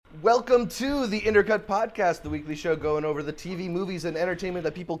Welcome to the Intercut Podcast, the weekly show going over the TV, movies, and entertainment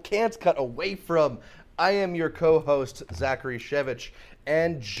that people can't cut away from. I am your co-host, Zachary Shevich,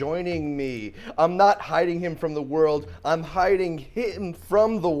 and joining me, I'm not hiding him from the world, I'm hiding him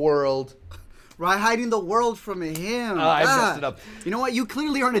from the world. Right, hiding the world from him. I messed it up. You know what? You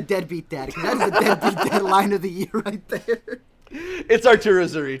clearly aren't a deadbeat dad, because that is a deadbeat dad line of the year right there. It's Arturo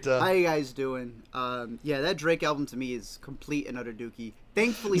Zurita. How you guys doing? Yeah, that Drake album to me is complete and utter dookie.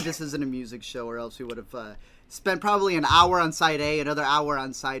 Thankfully, this isn't a music show, or else we would have spent probably an hour on side A, another hour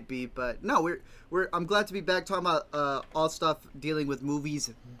on side B. But no, I'm glad to be back talking about all stuff dealing with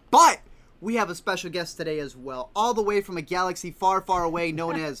movies. But we have a special guest today as well, all the way from a galaxy far, far away,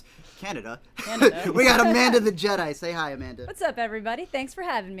 known as Canada. We got Amanda the Jedi. Say hi, Amanda. What's up, everybody? Thanks for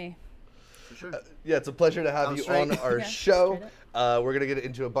having me. Sure. Yeah, it's a pleasure to have you on our show. We're going to get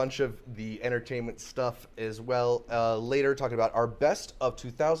into a bunch of the entertainment stuff as well later, talking about our best of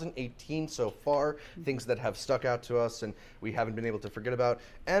 2018 so far, things that have stuck out to us and we haven't been able to forget about.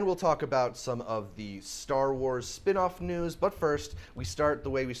 And we'll talk about some of the Star Wars spin-off news. But first, we start the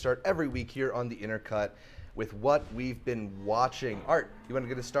way we start every week here on the Intercut with what we've been watching. Art, you want to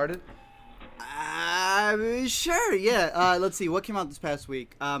get us started? Sure, yeah. Let's see, what came out this past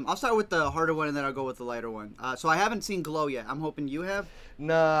week? I'll start with the harder one, and then I'll go with the lighter one. So I haven't seen Glow yet. I'm hoping you have?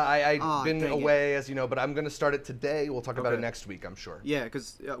 Nah, I've been away, as you know, but I'm going to start it today. We'll talk about it next week, I'm sure. Yeah,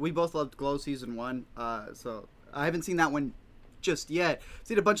 because we both loved Glow Season 1, so I haven't seen that one just yet. I've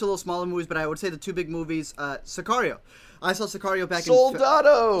seen a bunch of little smaller movies, but I would say the two big movies, Sicario. I saw Sicario back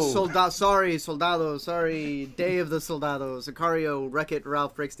Soldado! Soldado, sorry. Day of the Soldado. Sicario, Wreck-It,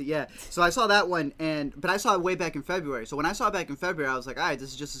 Ralph Breaks the... Yeah. So I saw that one, but I saw it way back in February. So when I saw it back in February, I was like, all right, this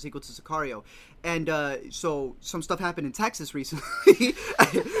is just a sequel to Sicario. And so some stuff happened in Texas recently.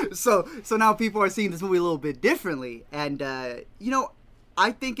 so now people are seeing this movie a little bit differently. And,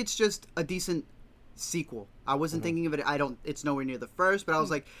 I think it's just a decent sequel. I wasn't thinking of it. It's nowhere near the first, but I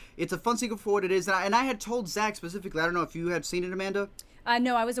was like, it's a fun sequel for what it is. And I had told Zach specifically, I don't know if you had seen it, Amanda?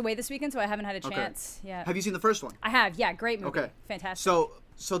 No, I was away this weekend, so I haven't had a chance. Okay. Yeah. Have you seen the first one? I have, yeah, great movie. Okay. Fantastic.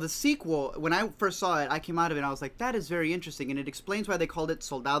 So the sequel, when I first saw it, I came out of it and I was like, that is very interesting. And it explains why they called it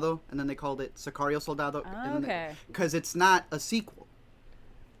Soldado, and then they called it Sicario Soldado. Oh, okay. Because it's not a sequel.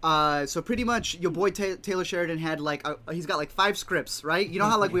 So pretty much your boy Taylor Sheridan had he's got like 5 scripts, right? You know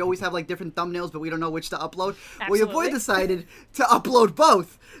how like we always have like different thumbnails, but we don't know which to upload? Absolutely. Well, your boy decided to upload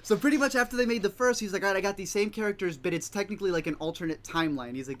both. So pretty much after they made the first, he's like, all right, I got these same characters, but it's technically like an alternate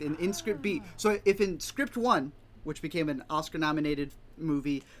timeline. He's like, in script B. So if in script 1, which became an Oscar-nominated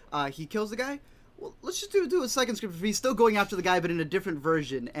movie, he kills the guy, well, let's just do a second script. He's still going after the guy, but in a different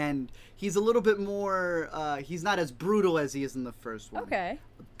version, and he's a little bit more, he's not as brutal as he is in the first one. Okay.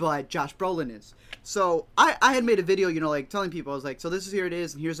 But Josh Brolin is. So I had made a video, like telling people, I was like, so this is here it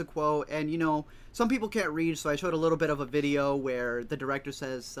is, and here's a quote, and some people can't read, so I showed a little bit of a video where the director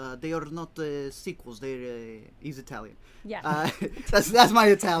says, they are not sequels, he's Italian. Yeah. That's my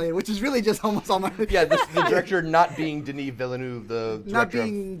Italian, which is really just almost all my... Yeah, the director not being Denis Villeneuve, the director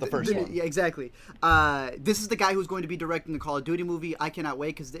of the first one. Yeah, exactly. This is the guy who's going to be directing the Call of Duty movie. I cannot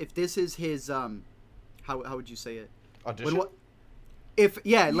wait, because if this is his, how would you say it? Audition?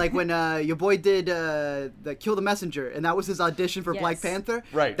 Like when your boy did the Kill the Messenger, and that was his audition for Black Panther.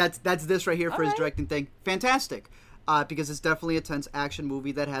 Right. That's this right here for his directing thing. Fantastic. Because it's definitely a tense action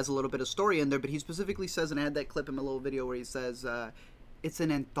movie that has a little bit of story in there, but he specifically says, and I had that clip in a little video where he says, it's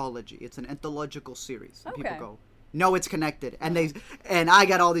an anthology. It's an anthological series. And people go, no, it's connected. And I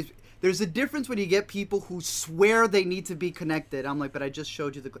got all these... There's a difference when you get people who swear they need to be connected. I'm like, but I just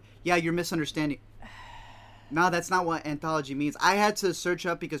showed you the clip. Yeah, you're misunderstanding. No, that's not what anthology means. I had to search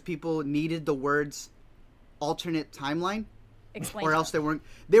up because people needed the words alternate timeline. Explain or else they weren't.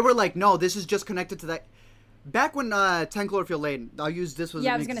 They were like, no, this is just connected to that. Back when 10 Cloverfield Lane, I'll use this as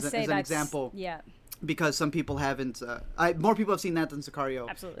an example. Yeah. Because some people haven't. More people have seen that than Sicario.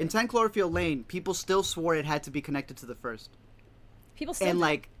 Absolutely. In 10 Cloverfield Lane, people still swore it had to be connected to the first. People still.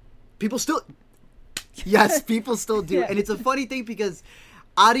 And people still. Yes, people still do. Yeah. And it's a funny thing because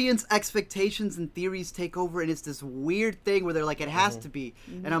audience expectations and theories take over, and it's this weird thing where they're like, it has to be.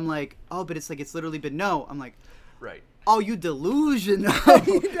 Mm-hmm. And I'm like, oh, but it's like, it's literally been no. I'm like, right. Oh, you delusional.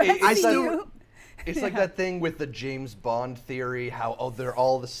 It's like that thing with the James Bond theory, how, they're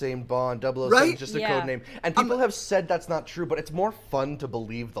all the same Bond, 007 right? is just a code name. And people have said that's not true, but it's more fun to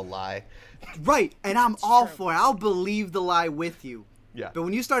believe the lie. Right, and I'm all for it. I'll believe the lie with you. Yeah. But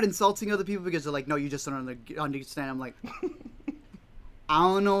when you start insulting other people because they're like, no, you just don't understand, I'm like, I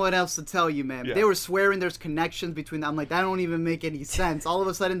don't know what else to tell you, man. Yeah. They were swearing there's connections between them. I'm like, that don't even make any sense. All of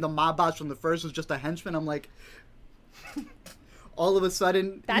a sudden, the mob boss from the first was just a henchman. I'm like... all of a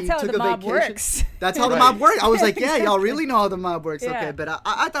sudden That's he how took the a mob vacation. works. That's how the mob works. I was like, yeah, y'all really know how the mob works. Yeah. Okay, but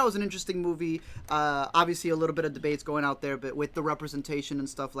I thought it was an interesting movie. Obviously, a little bit of debates going out there, but with the representation and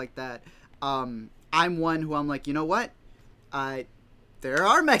stuff like that, I'm one who I'm like, you know what? There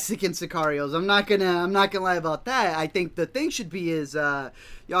are Mexican sicarios. I'm not gonna lie about that. I think the thing should be is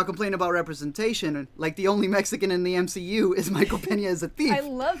y'all complain about representation. Like the only Mexican in the MCU is Michael Pena as a thief. I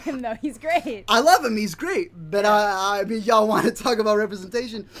love him though. He's great. I love him. He's great. But I mean, y'all want to talk about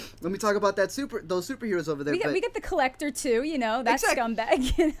representation? Let me talk about those superheroes over there. We get the Collector too. You know, that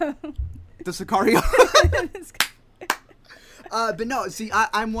scumbag. You know, the Sicario. But no, see,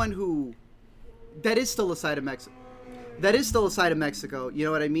 I'm one who that is still a side of Mexico. That is still a side of Mexico, you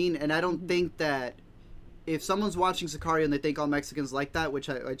know what I mean? And I don't think that if someone's watching Sicario and they think all Mexicans like that, which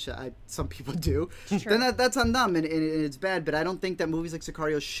some people do, then that's on them and it's bad. But I don't think that movies like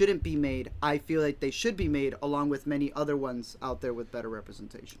Sicario shouldn't be made. I feel like they should be made along with many other ones out there with better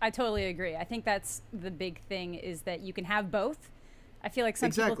representation. I totally agree. I think that's the big thing is that you can have both. I feel like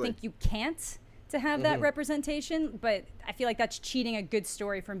some people think you can't to have that representation, but I feel like that's cheating a good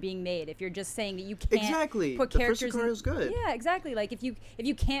story from being made. If you're just saying that you can't put characters the first Sicario's good. Yeah, exactly. Like if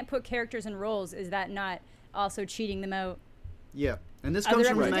you can't put characters in roles, is that not also cheating them out? Yeah. And this comes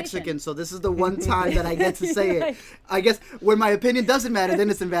from a Mexican, so this is the one time that I get to say it. I guess when my opinion doesn't matter, then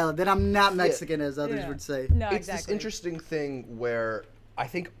it's invalid. Then I'm not Mexican, as others would say. No, it's this interesting thing where I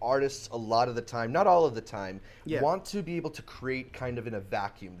think artists a lot of the time, not all of the time, want to be able to create kind of in a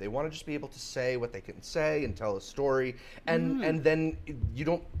vacuum. They want to just be able to say what they can say and tell a story, and then you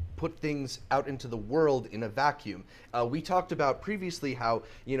don't put things out into the world in a vacuum. We talked about previously how,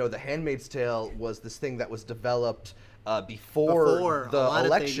 you know, The Handmaid's Tale was this thing that was developed before the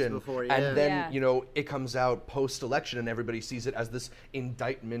election, and then you know, it comes out post-election and everybody sees it as this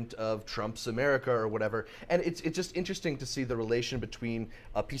indictment of Trump's America or whatever. And it's just interesting to see the relation between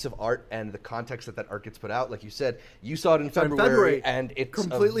a piece of art and the context that art gets put out. Like you said, you saw it in February and it's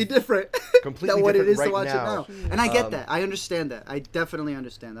completely different than what it is right to watch now. it now. And I get that. I understand that. I definitely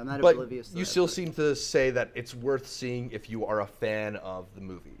understand. I'm not oblivious to that. You still seem to say that it's worth seeing if you are a fan of the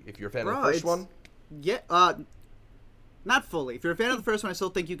movie. If you're a fan of the first one? Yeah, not fully. If you're a fan of the first one, I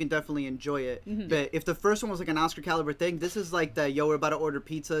still think you can definitely enjoy it. But if the first one was like an Oscar caliber thing, this is like the we're about to order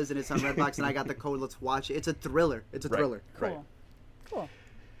pizzas and it's on Redbox and I got the code, let's watch it. It's a thriller. It's a thriller. Cool.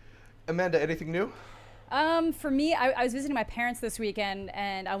 Amanda, anything new? For me, I was visiting my parents this weekend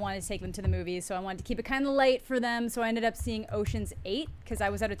and I wanted to take them to the movies, so I wanted to keep it kind of light for them. So I ended up seeing Ocean's 8 because I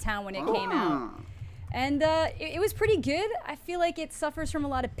was out of town when it came out. And it was pretty good. I feel like it suffers from a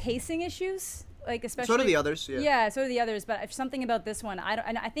lot of pacing issues. Like especially so do the others, yeah, so do the others. But something about this one,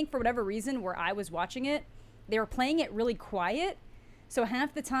 I think for whatever reason, where I was watching it, they were playing it really quiet. So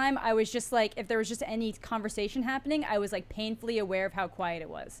half the time, I was just like, if there was just any conversation happening, I was like painfully aware of how quiet it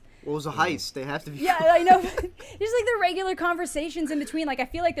was. Well, it was a heist. They have to be. Yeah, I know. Just like the regular conversations in between. Like I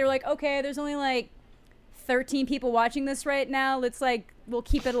feel like they're like, okay, there's only like 13 people watching this right now. We'll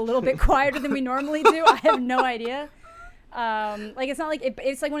keep it a little bit quieter than we normally do. I have no idea. Like it's not like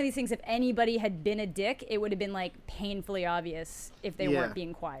it's like one of these things. If anybody had been a dick, it would have been like painfully obvious if they weren't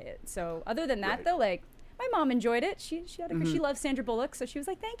being quiet. So other than that, though, like my mom enjoyed it. She loves Sandra Bullock, so she was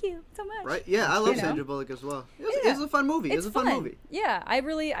like, "Thank you so much." Right? Yeah, I love Sandra Bullock as well. It was a fun movie. It's a fun movie. Yeah, I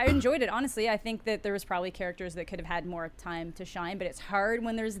enjoyed it. Honestly, I think that there was probably characters that could have had more time to shine, but it's hard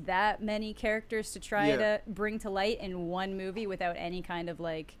when there's that many characters to try to bring to light in one movie without any kind of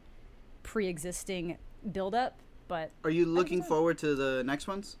like pre-existing build-up. But are you looking forward to the next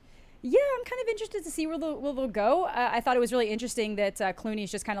ones? Yeah, I'm kind of interested to see where they'll go. I thought it was really interesting that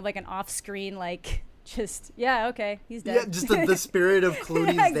Clooney's just kind of like an off-screen, like, just, okay, he's dead. Yeah, just the spirit of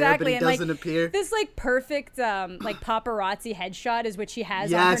Clooney's there, but he doesn't appear. This, like, perfect, like, paparazzi headshot is what she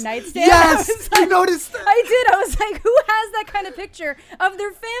has on her nightstand. Yes! You noticed that? I did. I was like, who has that kind of picture of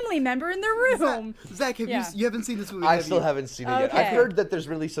their family member in their room? Zach, you haven't seen this movie, I still haven't seen it yet. I've heard that there's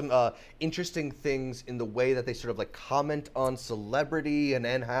really some interesting things in the way that they sort of, like, comment on celebrity, and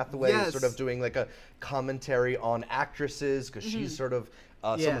Anne Hathaway is sort of doing, like, a commentary on actresses, because she's sort of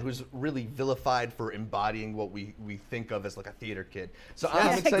someone who's really vilified for embodying what we think of as like a theater kid. So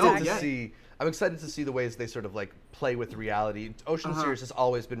I'm excited to see. I'm excited to see the ways they sort of like play with reality. Ocean series has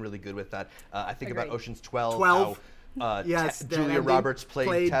always been really good with that. I think about Ocean's 12. How Julia Roberts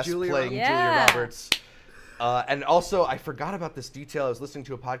played Tess playing Julia Roberts. And also, I forgot about this detail. I was listening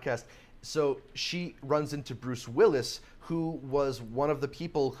to a podcast. So she runs into Bruce Willis who was one of the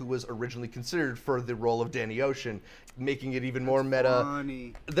people who was originally considered for the role of Danny Ocean, making it even more meta.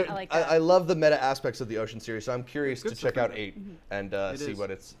 Funny. I like that. I love the meta aspects of the Ocean series, so I'm curious to check out 8 and see is.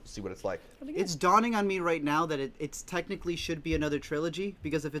 what it's like. It's dawning on me right now that it's technically should be another trilogy,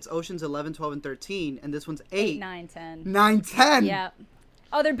 because if it's Oceans 11, 12, and 13, and this one's 8, 9, 10. 9, 10. Yeah.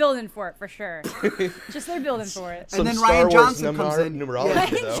 Oh, they're building for it for sure. Just they're building for it. And then Star Ryan Wars Johnson comes in.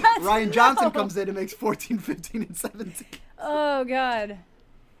 numerology, though. Ryan Johnson comes in and makes 14, 15, and 17. Oh God.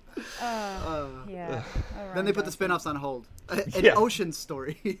 Yeah. Oh, Then they put the Johnson. spin-offs on hold. An Yeah. Ocean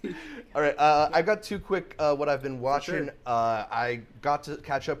story. All right, I've got 2 quick what I've been watching. Sure. I got to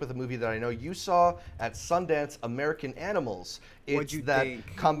catch up with a movie that I know you saw at Sundance, American Animals. What'd It's you that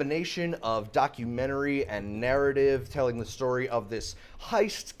think? combination of documentary and narrative telling the story of this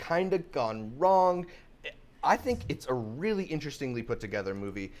heist kind of gone wrong. I think it's a really interestingly put together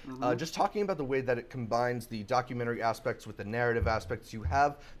movie. Just talking about the way that it combines the documentary aspects with the narrative aspects. You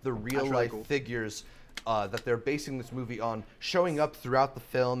have the real really life cool. figures that they're basing this movie on showing up throughout the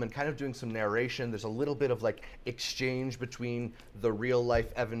film and kind of doing some narration. There's a little bit of like exchange between the real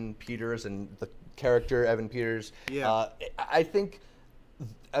life Evan Peters and the character Evan Peters. Yeah. I think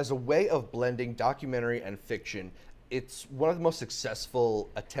as a way of blending documentary and fiction, it's one of the most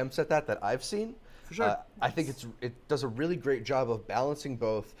successful attempts at that I've seen. For sure. I think it does a really great job of balancing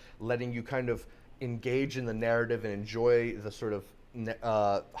both, letting you kind of engage in the narrative and enjoy the sort of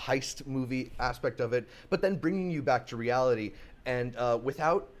heist movie aspect of it, but then bringing you back to reality. And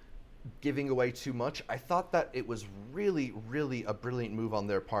without giving away too much, I thought that it was really, really a brilliant move on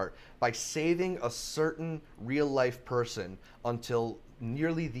their part by saving a certain real life person until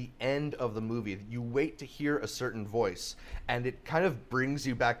nearly the end of the movie. You wait to hear a certain voice, and it kind of brings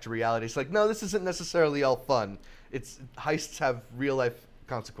you back to reality. It's like, no, this isn't necessarily all fun. Heists have real life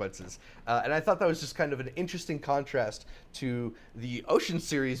consequences. And I thought that was just kind of an interesting contrast to the Ocean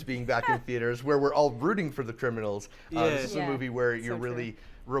series being back in theaters, where we're all rooting for the criminals. This is a movie where you're really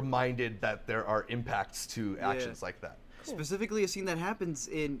reminded that there are impacts to actions like that. Specifically, a scene that happens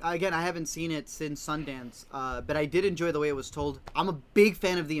in, again, I haven't seen it since Sundance, but I did enjoy the way it was told. I'm a big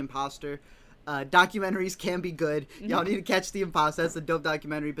fan of The Imposter. Documentaries can be good. Y'all need to catch The Imposter. That's a dope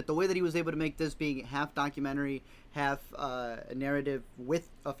documentary. But the way that he was able to make this being half documentary, half a narrative with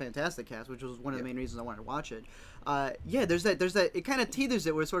a fantastic cast, which was one of the main reasons I wanted to watch it. There's that. It kind of teeters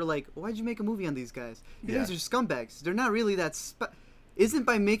it where it's sort of like, why'd you make a movie on these guys? These guys are scumbags. They're not really that. Isn't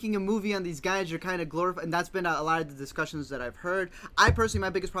by making a movie on these guys you're kind of glorifying, and that's been a lot of the discussions that I've heard. I personally, my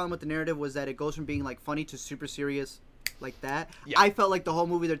biggest problem with the narrative was that it goes from being like funny to super serious like that. I felt like the whole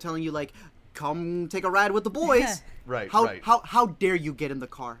movie they're telling you like, come take a ride with the boys. Right. How dare you get in the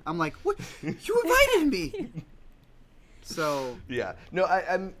car? I'm like, what? You invited me. So yeah, no,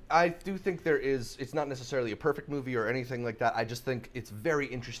 I do think it's not necessarily a perfect movie or anything like that. I just think it's very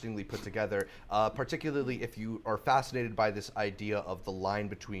interestingly put together, particularly if you are fascinated by this idea of the line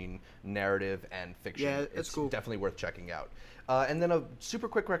between narrative and fiction. Yeah, it's cool. Definitely worth checking out. And then a super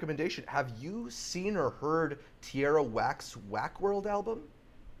quick recommendation: have you seen or heard Tierra Whack's Whack World album?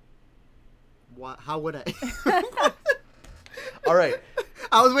 what? How would I? All right.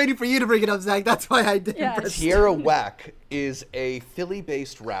 I was waiting for you to bring it up, Zach. That's why I didn't. Yeah. Tierra Whack is a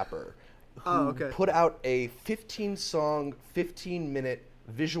Philly-based rapper who put out a 15-song, 15-minute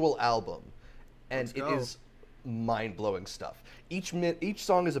visual album, and it is mind-blowing stuff. Each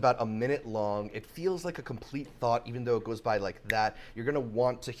song is about a minute long. It feels like a complete thought, even though it goes by like that. You're gonna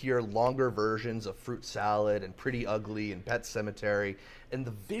want to hear longer versions of Fruit Salad and Pretty Ugly and Pet Sematary, and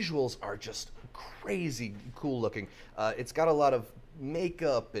the visuals are just crazy cool looking. It's got a lot of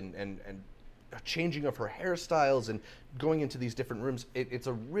makeup and changing of her hairstyles and going into these different rooms. It's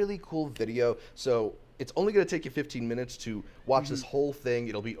a really cool video. So it's only going to take you 15 minutes to watch this whole thing.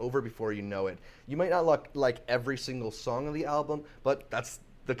 It'll be over before you know it. You might not like every single song on the album, but that's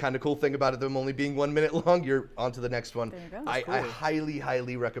the kind of cool thing about it, them only being 1 minute long. You're on to the next one. There you go. I highly,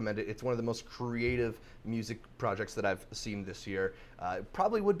 highly recommend it. It's one of the most creative music projects that I've seen this year.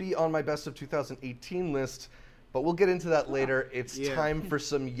 Probably would be on my best of 2018 list, but we'll get into that later. It's time for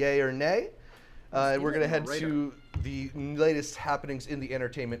some yay or nay. We're going to head to the latest happenings in the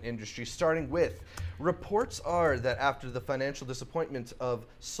entertainment industry, starting with reports are that after the financial disappointment of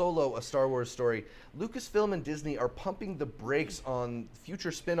Solo, a Star Wars story, Lucasfilm and Disney are pumping the brakes on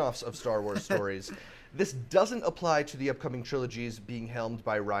future spin-offs of Star Wars stories. This doesn't apply to the upcoming trilogies being helmed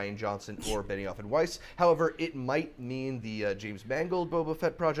by Rian Johnson or Benioff and Weiss. However, it might mean the James Mangold Boba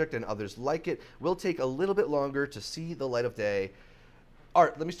Fett project and others like it will take a little bit longer to see the light of day.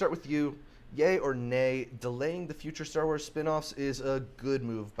 Art, let me start with you. Yay or nay, delaying the future Star Wars spin-offs is a good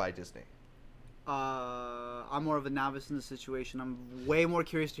move by Disney? I'm more of a novice in the situation. I'm way more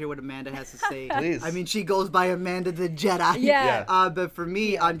curious to hear what Amanda has to say. Please. I mean, she goes by Amanda the Jedi. Yeah. But for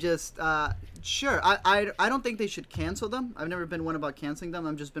me, I'm just sure. I don't think they should cancel them. I've never been one about canceling them.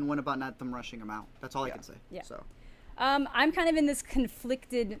 I've just been one about not them rushing them out. That's all I can say. Yeah. So. I'm kind of in this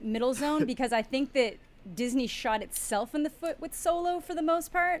conflicted middle zone because I think that Disney shot itself in the foot with Solo for the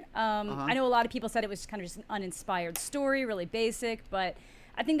most part. I know a lot of people said it was kind of just an uninspired story, really basic, but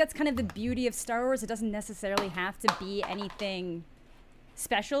I think that's kind of the beauty of Star Wars. It doesn't necessarily have to be anything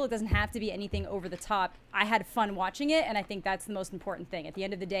special. It doesn't have to be anything over the top. I had fun watching it, and I think that's the most important thing. At the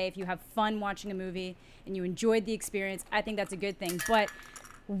end of the day, if you have fun watching a movie and you enjoyed the experience, I think that's a good thing. But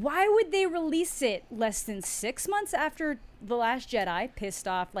why would they release it less than 6 months after The Last Jedi pissed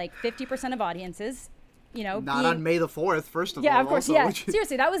off like 50% of audiences? You know, not on May the 4th, first of all. Yeah, of course, also, yeah.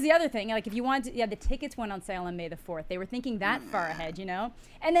 Seriously, that was the other thing. Like, if you wanted to, the tickets went on sale on May the 4th. They were thinking that far ahead, you know?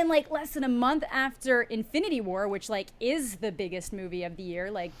 And then, like, less than a month after Infinity War, which, like, is the biggest movie of the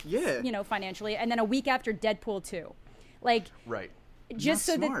year, like, you know, financially, and then a week after Deadpool 2. Like, right. Just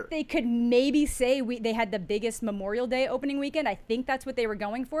so that they could maybe say they had the biggest Memorial Day opening weekend. I think that's what they were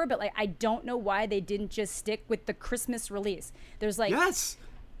going for, but, like, I don't know why they didn't just stick with the Christmas release. There's, like... Yes!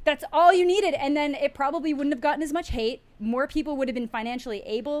 That's all you needed, and then it probably wouldn't have gotten as much hate. More people would have been financially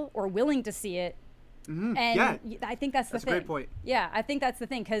able or willing to see it. And I think that's the thing. That's a great point. Yeah, I think that's the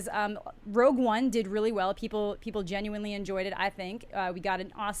thing, because Rogue One did really well. People genuinely enjoyed it, I think. We got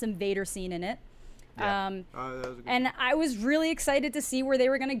an awesome Vader scene in it. Yeah. That was a good and point. I was really excited to see where they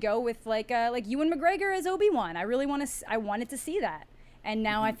were going to go with like Ewan McGregor as Obi-Wan. I wanted to see that. And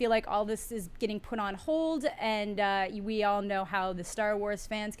now I feel like all this is getting put on hold, and we all know how the Star Wars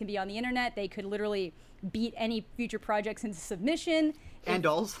fans can be on the internet. They could literally beat any future projects into submission. And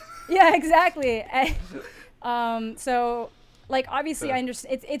dolls. Yeah, exactly. So, like, obviously, I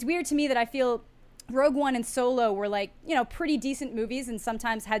understand. It's weird to me that I feel Rogue One and Solo were, like, you know, pretty decent movies, and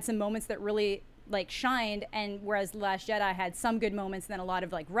sometimes had some moments that really, like, shined, and whereas The Last Jedi had some good moments and then a lot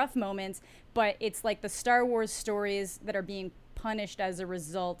of, like, rough moments. But it's like the Star Wars stories that are being punished as a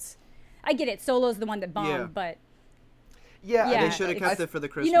result. I get it. Solo's the one that bombed, but they should have kept it for the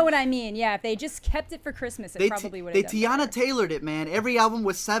Christmas. You know what I mean? Yeah, if they just kept it for Christmas, it probably would have. They Tiana tailored it, man. Every album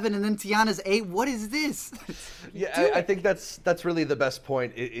was 7, and then Tiana's 8. What is this? I think that's really the best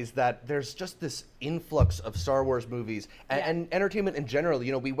point. Is that there's just this influx of Star Wars movies and entertainment in general.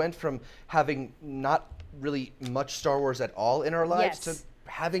 You know, we went from having not really much Star Wars at all in our lives to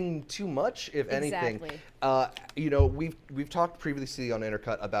having too much, if anything. You know, we've talked previously on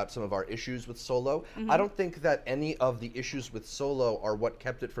Intercut about some of our issues with Solo. I don't think that any of the issues with Solo are what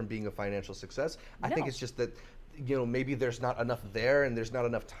kept it from being a financial success. I think it's just that, you know, maybe there's not enough there and there's not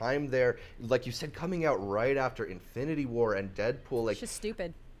enough time there. Like you said, coming out right after Infinity War and Deadpool, like, it's just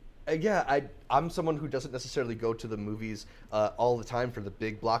stupid. I'm someone who doesn't necessarily go to the movies all the time for the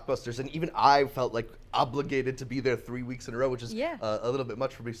big blockbusters, and even I felt like obligated to be there 3 weeks in a row, which is a little bit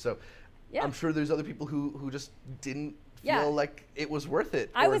much for me. So I'm sure there's other people who just didn't feel like it was worth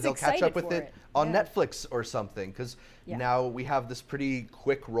it, or they'll catch up with it on Netflix or something, because now we have this pretty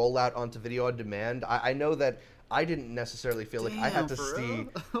quick rollout onto video on demand. I know that I didn't necessarily feel like I had to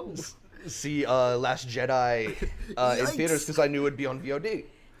see Last Jedi in theaters because I knew it would be on VOD.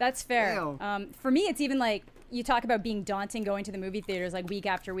 That's fair. For me, it's even like, you talk about being daunting going to the movie theaters like week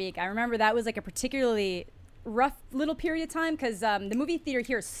after week. I remember that was like a particularly rough little period of time because the movie theater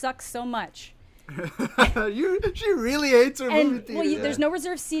here sucks so much. She really hates her movie theater. Well, there's no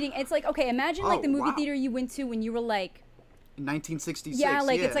reserved seating. It's like, okay, imagine like the movie theater you went to when you were like 1966. Yeah,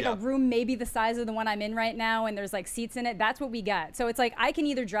 like it's like a room maybe the size of the one I'm in right now, and there's like seats in it. That's what we got. So it's like I can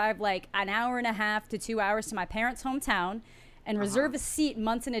either drive like an hour and a half to 2 hours to my parents' hometown and reserve a seat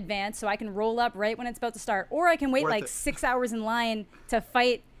months in advance so I can roll up right when it's about to start, or I can wait like 6 hours in line to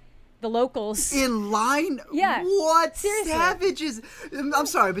fight the locals. In line? Yeah. What? Seriously. Savages. I'm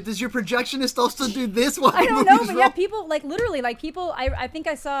sorry, but does your projectionist also do this while I don't know, but yeah, people like literally like people. I think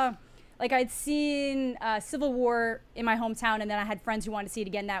I saw. Like, I'd seen Civil War in my hometown, and then I had friends who wanted to see it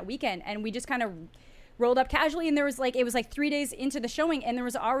again that weekend, and we just kind of rolled up casually, and there was like, it was like 3 days into the showing, and there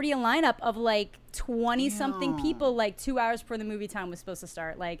was already a lineup of like 20-something people, like 2 hours before the movie time was supposed to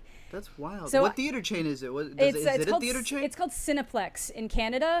start. Like, that's wild. So what theater chain is it? Is it a theater chain? It's called Cineplex in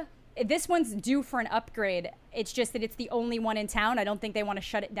Canada. This one's due for an upgrade. It's just that it's the only one in town. I don't think they want to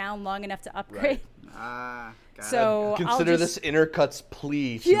shut it down long enough to upgrade. Right. So consider this Intercut's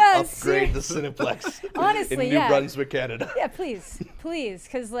plea to upgrade the Cineplex honestly, in New Brunswick, Canada. Yeah, please,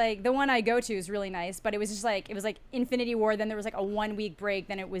 because like the one I go to is really nice, but it was just like, it was like Infinity War, then there was like a 1 week break,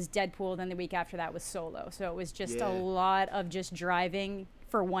 then it was Deadpool, then the week after that was Solo. So it was just a lot of just driving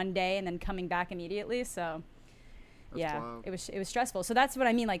for one day and then coming back immediately. So wild. it was stressful. So that's what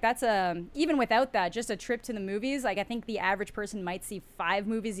I mean. Like that's even without that, just a trip to the movies. Like I think the average person might see 5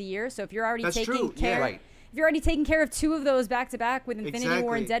 movies a year. So if you're already taking care, right. if you're already taking care of 2 of those back to back with Infinity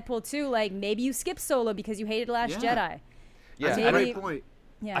War and Exactly. Deadpool 2, like maybe you skip Solo because you hated Last Jedi. Yeah, That's a and great point.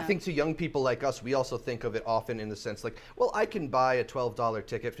 Yeah. I think to young people like us, we also think of it often in the sense like, well, I can buy a $12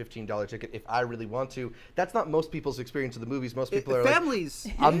 ticket, $15 ticket if I really want to. That's not most people's experience of the movies. Most people are families.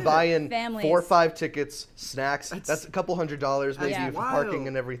 like, I'm buying Families. 4 or 5 tickets, snacks. That's a couple $100 maybe Yeah. for Wild. parking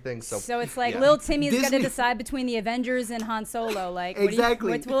and everything. So it's like yeah. little Timmy's got to Disney- decide between the Avengers and Han Solo. Like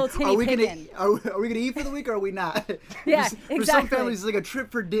Exactly. what's little Timmy are we picking? gonna are we gonna eat for the week or are we not? Yeah, For some exactly. families, it's like a trip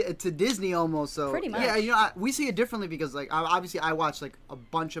to Disney almost. So Pretty much. yeah, we see it differently because like obviously I watch like a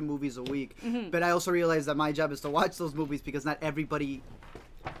bunch of movies a week, but I also realize that my job is to watch those movies because not everybody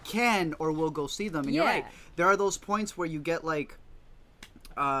can or will go see them. And you're Yeah. right. There are those points where you get like,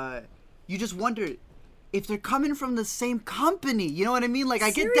 you just wonder if they're coming from the same company. You know what I mean? Like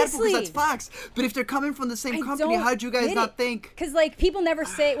I get Deadpool because Seriously. that's Fox, but if they're coming from the same company, don't how'd you guys get not it. think? Because like people never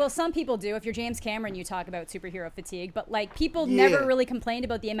say, well, some people do. If you're James Cameron, you talk about superhero fatigue, but like people Yeah. never really complained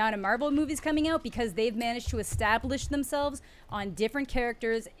about the amount of Marvel movies coming out because they've managed to establish themselves on different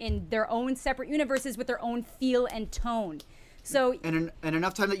characters in their own separate universes with their own feel and tone. So And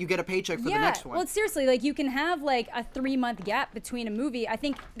enough time that you get a paycheck for the next one. well, seriously, like you can have like a 3-month gap between a movie. I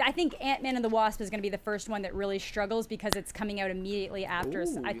think Ant-Man and the Wasp is going to be the first one that really struggles because it's coming out immediately after.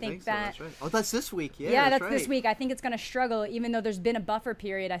 So Ooh, I you think so? that. That's right. Oh, that's this week. Yeah, Yeah, that's right. this week. I think it's going to struggle, even though there's been a buffer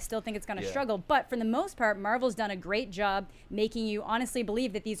period. I still think it's going to struggle. But for the most part, Marvel's done a great job making you honestly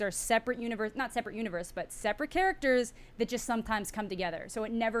believe that these are separate universe, not separate universe, but separate characters that just sometimes come together. So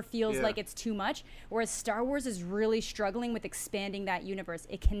it never feels Yeah. like it's too much. Whereas Star Wars is really struggling with expanding that universe.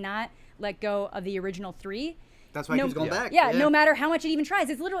 It cannot let go of the original 3. That's why it keeps going back. Yeah, no matter how much it even tries.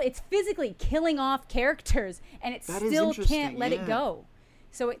 It's physically killing off characters, and it That is still interesting, can't let it yeah. go.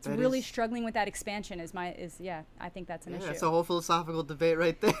 So it's That really is- struggling with that expansion. I think that's an issue. That's a whole philosophical debate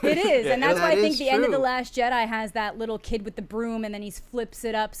right there. It is, and that's that why I think is the end of The true. Last Jedi has that little kid with the broom, and then he flips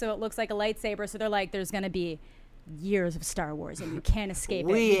it up so it looks like a lightsaber. So they're like, there's gonna be years of Star Wars, and you can't escape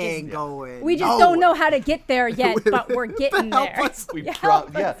it. We You ain't just- going. We just don't know how to get there yet, but we're getting Help there. us. We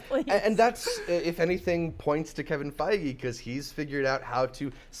Help yeah, us, please. and that's if anything points to Kevin Feige because he's figured out how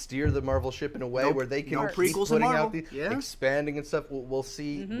to steer the Marvel ship in a way where they can no keep prequels in putting out Marvel. the Yeah. expanding and stuff. We'll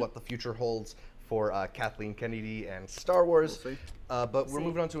see Mm-hmm. what the future holds for Kathleen Kennedy and Star Wars. We'll see. But we're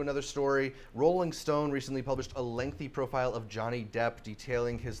moving on to another story. Rolling Stone recently published a lengthy profile of Johnny Depp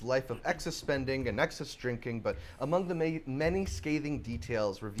detailing his life of excess spending and excess drinking, but among the many scathing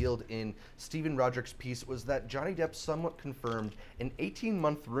details revealed in Stephen Roderick's piece was that Johnny Depp somewhat confirmed an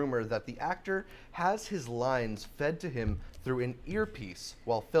 18-month rumor that the actor has his lines fed to him through an earpiece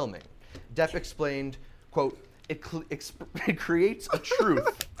while filming. Depp explained, quote, it creates a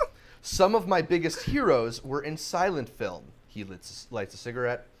truth. Some of my biggest heroes were in silent film. He lights a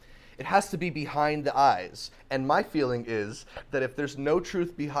cigarette. It has to be behind the eyes. And my feeling is that if there's no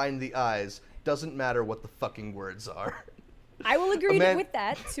truth behind the eyes, doesn't matter what the fucking words are. I will agree Aman- with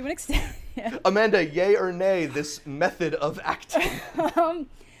that to an extent. Yeah. Amanda, yay or nay, this method of acting?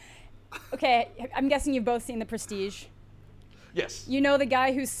 Okay, I'm guessing you've both seen The Prestige. Yes. You know the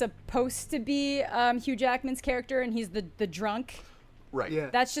guy who's supposed to be Hugh Jackman's character, and he's the drunk. Right. Yeah.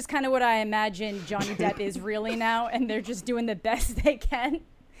 That's just kind of what I imagine Johnny Depp is really now, and they're just doing the best they can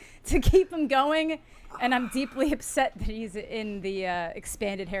to keep him going. And I'm deeply upset that he's in the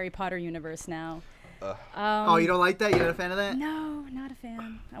expanded Harry Potter universe now. Oh, you don't like that? You're not a fan of that? No, not a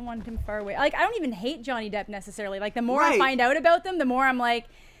fan. I wanted him far away. Like, I don't even hate Johnny Depp necessarily. Like, the more I Right. find out about them, the more I'm like,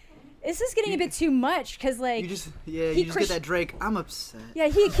 this is getting a bit too much. Because, like, You just he get that Drake. I'm upset. Yeah,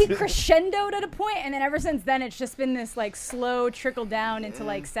 he crescendoed at a point, and then ever since then, it's just been this like slow trickle down into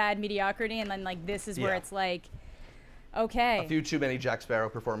like sad mediocrity, and then like this is where Yeah. it's like, okay, A few too many Jack Sparrow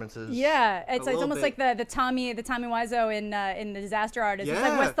performances. yeah, it's little almost bit. like the Tommy Wiseau in the Disaster Artist. It's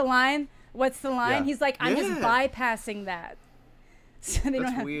like, Yeah. what's the line? What's the line? Yeah. He's like, I'm just Yeah. bypassing that. So they don't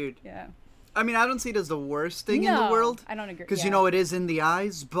That's have, weird. Yeah, I mean, I don't see it as the worst thing in the No, world. I don't agree. Because Yeah. you know it is in the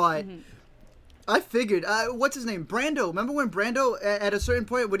eyes, but I figured, what's his name? Brando. Remember when Brando, at a certain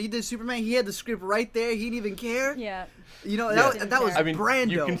point, when he did Superman, he had the script right there. He didn't even care. Yeah. You know, Yeah. that was I mean,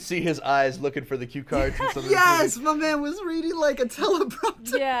 Brando. you can see his eyes looking for the cue cards and some of the Yes, movies. my man was reading like a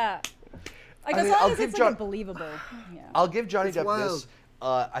teleprompter. Yeah. Like, I as mean, long I'll as give it's John- like believable. Yeah. I'll give Johnny It's Depp wild. this.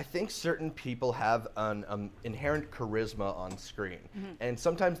 I think certain people have an inherent charisma on screen, and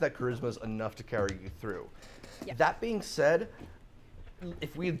sometimes that charisma is enough to carry you through. Yeah. That being said,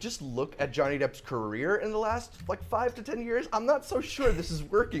 if we just look at Johnny Depp's career in the last like 5 to 10 years, I'm not so sure this is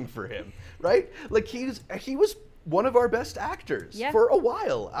working for him, right? Like he was one of our best actors Yeah. for a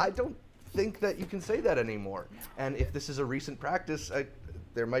while. I don't think that you can say that anymore. And if this is a recent practice,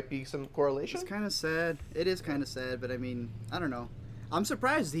 there might be some correlation. It's kind of sad. It is kind of sad, but I mean, I don't know. I'm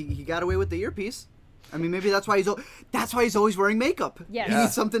surprised he got away with the earpiece. I mean, maybe that's why he's always wearing makeup. Yes. He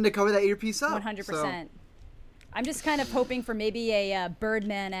needs something to cover that earpiece up. 100%. I'm just kind of hoping for maybe a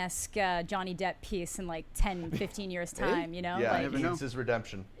Birdman-esque Johnny Depp piece in like 10, 15 years' time, you know? Yeah, Like, he needs his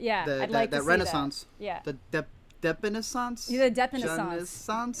redemption. yeah, So, I'd like to that see Renaissance. that. Yeah. The Depenaissance? Yeah, the Depenaissance.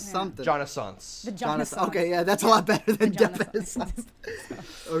 Renaissance? Yeah. Something. Jonassance. The Jonas. Jonassance. Okay, yeah, that's a lot better than The Jonassance. Depenaissance.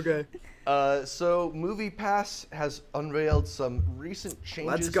 Okay. So MoviePass has unveiled some recent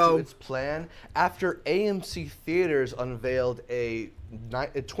changes Let's go. to its plan after AMC Theaters unveiled a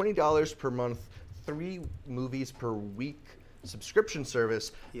 $20 per month, 3 movies per week subscription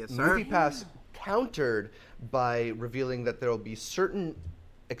service. Yes, sir. MoviePass countered by revealing that there will be certain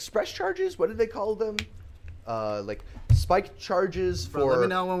express charges. What did they call them? Like spike charges Bro, for let me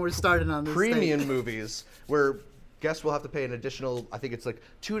know when we're starting on this premium thing. movies, where guests will have to pay an additional, I think it's like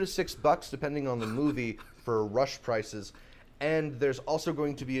 $2 to $6 depending on the movie for rush prices. And there's also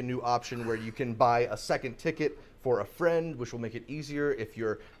going to be a new option where you can buy a second ticket for a friend, which will make it easier if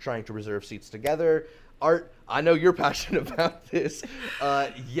you're trying to reserve seats together. Art, I know you're passionate about this.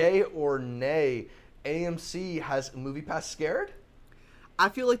 Yay or nay? AMC has MoviePass scared? I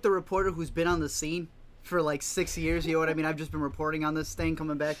feel like the reporter who's been on the scene for like 6 years, you know what I mean? I've just been reporting on this thing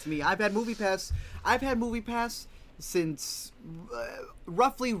coming back to me. I've had MoviePass since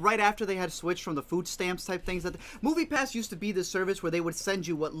roughly right after they had switched from the food stamps type things. That MoviePass used to be the service where they would send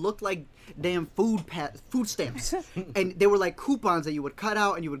you what looked like damn food stamps, and they were like coupons that you would cut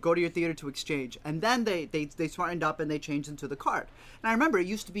out and you would go to your theater to exchange. And then they smartened up and they changed into the card. And I remember it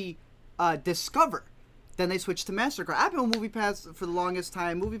used to be Discover. Then they switched to MasterCard. I've been on MoviePass for the longest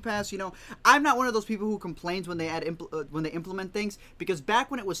time. MoviePass, you know, I'm not one of those people who complains when they when they implement things, because back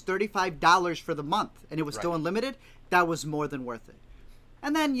when it was $35 for the month and it was still unlimited, that was more than worth it.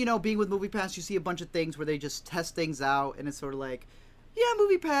 And then, you know, being with MoviePass, you see a bunch of things where they just test things out, and it's sort of like, yeah,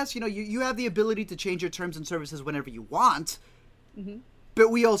 MoviePass, you know, you have the ability to change your terms and services whenever you want. Mm-hmm. But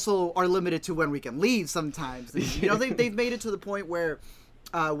we also are limited to when we can leave sometimes. You know, they've made it to the point where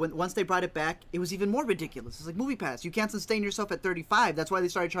once they brought it back, it was even more ridiculous. It's like MoviePass, you can't sustain yourself at $35. That's why they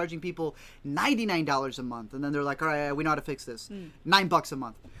started charging people $99 a month. And then they're like, all right, we know how to fix this. $9 a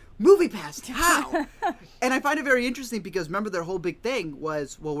month. MoviePass, how? And I find it very interesting because remember their whole big thing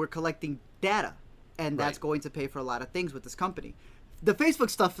was, well, we're collecting data, and that's going to pay for a lot of things with this company. The Facebook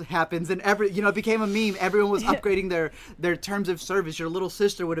stuff happens, and it became a meme. Everyone was upgrading their terms of service. Your little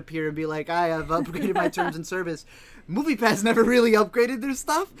sister would appear and be like, I have upgraded my terms and service. MoviePass never really upgraded their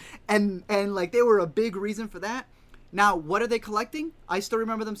stuff, and like they were a big reason for that. Now, what are they collecting? I still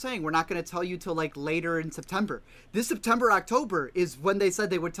remember them saying, we're not going to tell you till like later in September. This September, October is when they said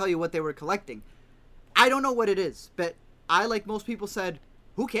they would tell you what they were collecting. I don't know what it is, but I, like most people, said,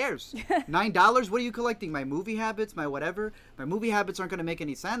 who cares? $9? What are you collecting? My movie habits? My whatever? My movie habits aren't going to make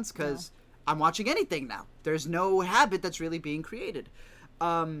any sense because I'm watching anything now. There's no habit that's really being created.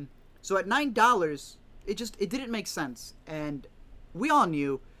 So at $9, it didn't make sense. And we all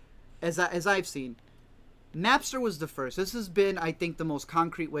knew, as I've seen, Napster was the first. This has been, I think, the most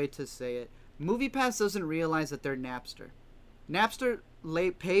concrete way to say it. MoviePass doesn't realize that they're Napster. Napster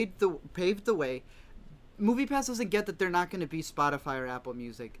paved the way. MoviePass doesn't get that they're not going to be Spotify or Apple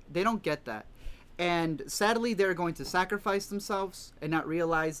Music. They don't get that. And sadly, they're going to sacrifice themselves and not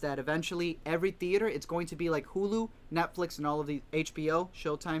realize that eventually every theater, it's going to be like Hulu, Netflix, and all of the HBO,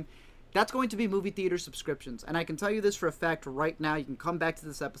 Showtime. That's going to be movie theater subscriptions. And I can tell you this for a fact right now. You can come back to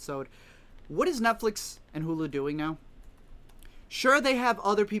this episode. What is Netflix and Hulu doing now? Sure, they have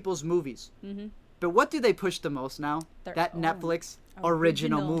other people's movies. Mm-hmm. But what do they push the most now? That Netflix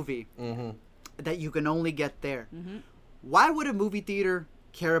original movie. Mm-hmm. That you can only get there. Mm-hmm. Why would a movie theater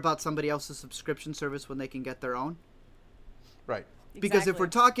care about somebody else's subscription service when they can get their own? Right. Because if we're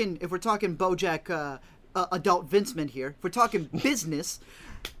talking BoJack adult Vincent here, if we're talking business,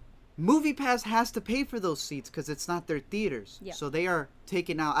 MoviePass has to pay for those seats because it's not their theaters. Yeah. So they are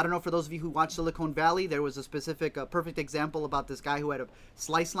taking out. I don't know, for those of you who watch Silicon Valley, there was a specific perfect example about this guy who had a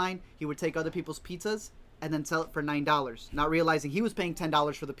slice line. He would take other people's pizzas and then sell it for $9, not realizing he was paying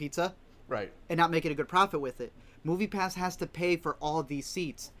 $10 for the pizza. Right. And not making a good profit with it. MoviePass has to pay for all these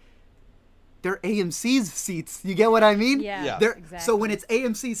seats. They're AMC's seats. You get what I mean? Yeah. Exactly. So when it's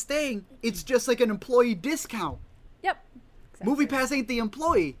AMC staying, it's just like an employee discount. Yep. Exactly. MoviePass ain't the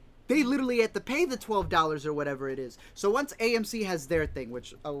employee. They literally have to pay the $12 or whatever it is. So once AMC has their thing,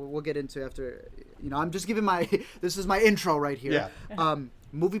 which we'll get into after, I'm just giving this is my intro right here. Yeah.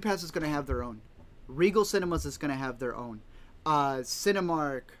 MoviePass is going to have their own. Regal Cinemas is going to have their own.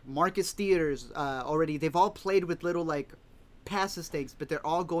 Cinemark, Marcus Theaters, already, they've all played with little, like, passes things, but they're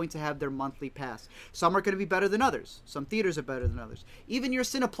all going to have their monthly pass. Some are going to be better than others. Some theaters are better than others. Even your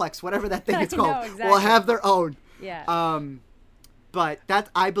Cineplex, whatever that thing is called, will have their own. Yeah. But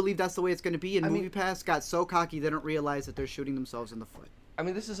I believe that's the way it's going to be. And MoviePass got so cocky they don't realize that they're shooting themselves in the foot. I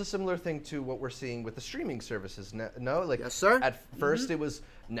mean, this is a similar thing to what we're seeing with the streaming services. No, like, yes, sir. At first, it was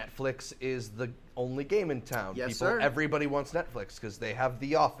Netflix is the only game in town. Yes, sir. Everybody wants Netflix because they have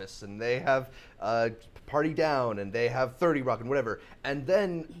The Office and they have Party Down and they have 30 Rock and whatever. And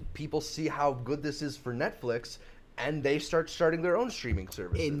then people see how good this is for Netflix, and they starting their own streaming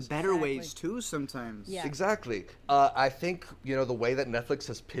services. In better ways, too, sometimes. Yeah. Exactly. I think, the way that Netflix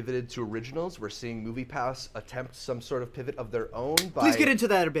has pivoted to originals, we're seeing MoviePass attempt some sort of pivot of their own. Please get into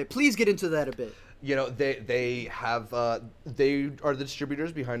that a bit. They have, they are the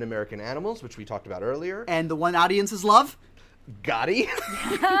distributors behind American Animals, which we talked about earlier. And the one audiences love? Gotti.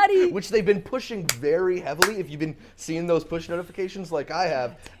 Which they've been pushing very heavily. If you've been seeing those push notifications like I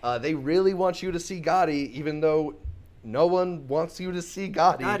have, they really want you to see Gotti, even though no one wants you to see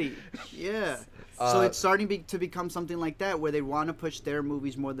Gotti. Yeah. So it's starting to become something like that, where they want to push their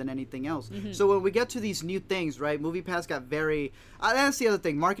movies more than anything else. Mm-hmm. So when we get to these new things, right, MoviePass got very... that's the other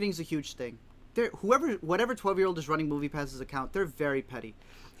thing. Marketing is a huge thing. Whatever 12-year-old is running MoviePass's account, they're very petty.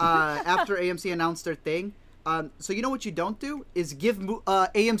 After AMC announced their thing... so you know what you don't do is give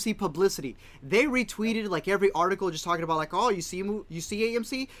AMC publicity. They retweeted like every article just talking about like, oh, you see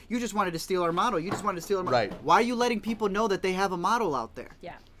AMC? You just wanted to steal our model. Right. Why are you letting people know that they have a model out there?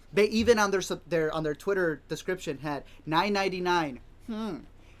 Yeah. They even on their Twitter description had $9.99.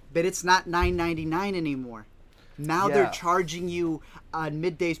 But it's not $9.99 anymore. Now they're charging you on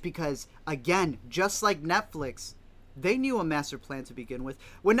middays because, again, just like Netflix, they knew a master plan to begin with.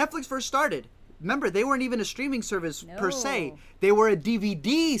 When Netflix first started, remember, they weren't even a streaming service per se. They were a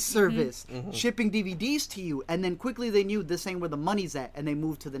DVD service, shipping DVDs to you. And then quickly they knew this ain't where the money's at, and they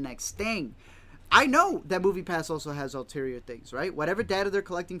moved to the next thing. I know that MoviePass also has ulterior things, right? Whatever data they're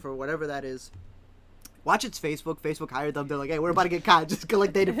collecting for whatever that is, watch its Facebook. Facebook hired them. They're like, hey, we're about to get caught. Just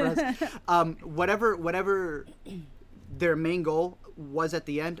collect data for us. Whatever their main goal was at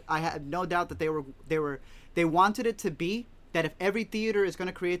the end, I have no doubt that they wanted it to be that if every theater is going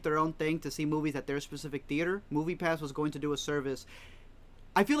to create their own thing to see movies at their specific theater, MoviePass was going to do a service.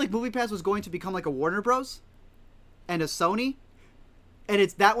 I feel like MoviePass was going to become like a Warner Bros. And a Sony. And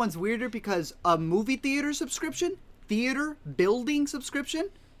that one's weirder because a movie theater subscription, theater building subscription,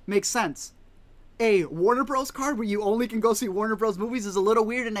 makes sense. A Warner Bros. Card where you only can go see Warner Bros. Movies is a little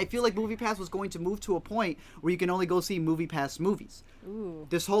weird, and I feel like MoviePass was going to move to a point where you can only go see MoviePass movies. Ooh.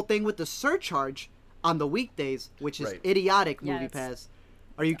 This whole thing with the surcharge on the weekdays, which is idiotic, MoviePass.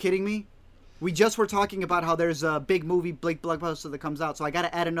 Are you kidding me? We just were talking about how there's a big movie, big blockbuster that comes out, so I got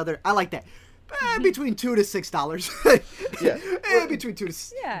to add another. I like that. Between $2 to $6. Yeah. Between $2 to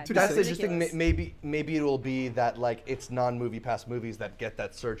 $6. That's interesting. Maybe it will be that like it's non-MoviePass movies that get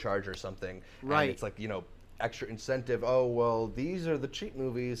that surcharge or something. Right. And it's like, extra incentive. Oh, well, these are the cheap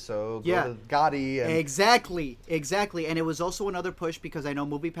movies, so go to Gotti. And... Exactly. And it was also another push because I know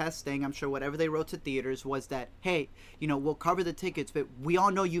MoviePass thing, I'm sure whatever they wrote to theaters was that, hey, we'll cover the tickets, but we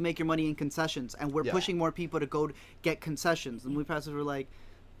all know you make your money in concessions, and we're pushing more people to go get concessions. And MoviePass were like,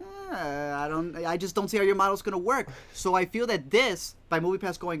 I just don't see how your model's going to work. So I feel that this, by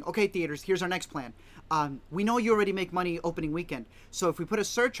MoviePass going, okay, theaters, here's our next plan. We know you already make money opening weekend. So if we put a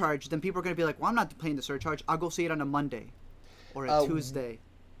surcharge, then people are going to be like, well, I'm not paying the surcharge. I'll go see it on a Monday or a Tuesday.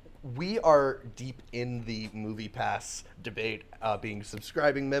 We are deep in the MoviePass debate, being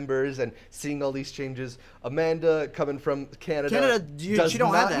subscribing members and seeing all these changes. Amanda, coming from Canada, she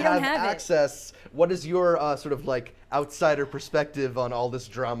don't have that. You don't have access. What is your sort of like outsider perspective on all this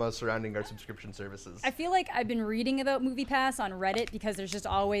drama surrounding our subscription services? I feel like I've been reading about MoviePass on Reddit because there's just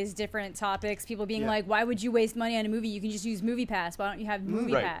always different topics. People being like, why would you waste money on a movie? You can just use MoviePass. Why don't you have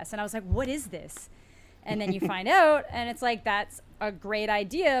MoviePass? Right. And I was like, what is this? And then you find out, and it's like, that's a great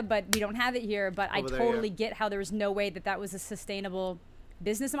idea, but we don't have it here. But I totally get how there was no way that was a sustainable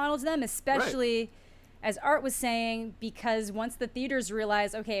business model to them, especially, as Art was saying, because once the theaters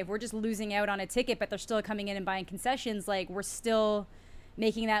realize, okay, if we're just losing out on a ticket, but they're still coming in and buying concessions, like, we're still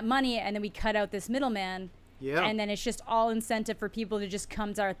making that money, and then we cut out this middleman. Yeah. And then it's just all incentive for people to just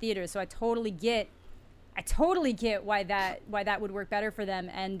come to our theaters. So I totally get why that would work better for them.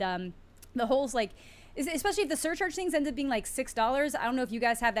 And the whole, like... especially if the surcharge things end up being like $6. I don't know if you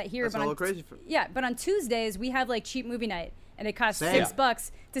guys have that here. That's a little crazy. But on Tuesdays we have like cheap movie night, and it costs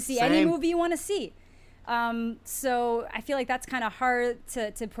 $6 to see any movie you want to see. So I feel like that's kind of hard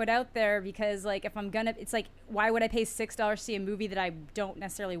to put out there because like if I'm gonna, it's like why would I pay $6 to see a movie that I don't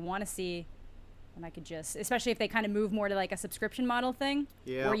necessarily want to see? And I could just, especially if they kind of move more to like a subscription model thing,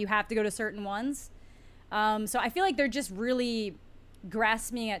 where you have to go to certain ones. So I feel like they're just really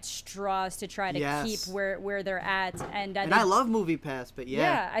grasping at straws to try to keep where they're at. And I love MoviePass, but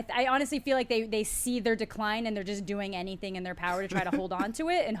I honestly feel like they see their decline and they're just doing anything in their power to try to hold on to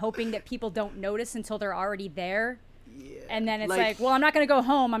it and hoping that people don't notice until they're already there. Yeah. And then it's like, well, I'm not going to go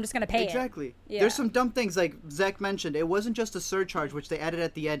home. I'm just going to pay it. Exactly. Yeah. There's some dumb things like Zach mentioned. It wasn't just a surcharge, which they added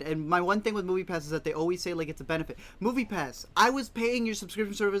at the end. And my one thing with MoviePass is that they always say like it's a benefit. MoviePass, I was paying your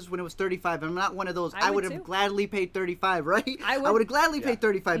subscription service when it was $35. I'm not one of those. I would have gladly paid $35, right? I would have gladly paid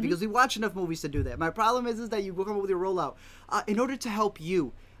 $35 because we watch enough movies to do that. My problem is that you come up with your rollout. In order to help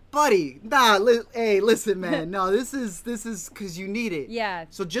you, buddy, hey, listen, man. No, this is because you need it. Yeah.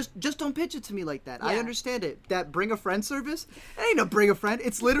 So just don't pitch it to me like that. Yeah. I understand it. That bring a friend service, it ain't a bring a friend.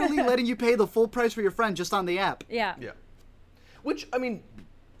 It's literally letting you pay the full price for your friend just on the app. Yeah. Yeah. Which, I mean,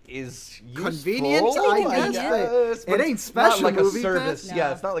 is useful. Convenient, I guess, but it ain't special. Not like movie a service. Pass.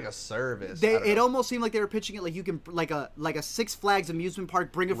 Yeah, it's not like a service. It almost seemed like they were pitching it like you can like a Six Flags amusement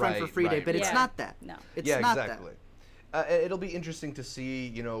park bring a friend for free day, but it's not that. No. It's not exactly. that. It'll be interesting to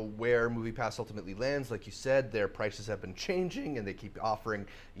see, where MoviePass ultimately lands. Like you said, their prices have been changing, and they keep offering,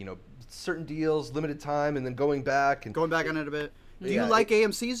 certain deals, limited time, and then going back on it a bit. Do you like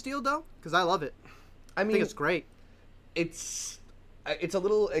AMC's deal though? Because I love it. I think it's great. It's a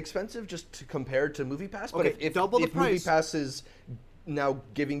little expensive just compared to MoviePass, but if double the price. MoviePass is now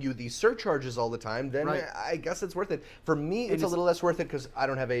giving you these surcharges all the time, then I guess it's worth it. For me, it's a little less worth it because I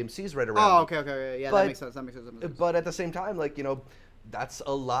don't have AMC's right around. Oh, okay. Yeah, that makes sense. But at the same time, that's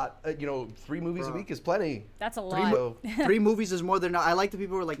a lot. 3 movies a week is plenty. That's a lot. 3 movies is more than enough. I like the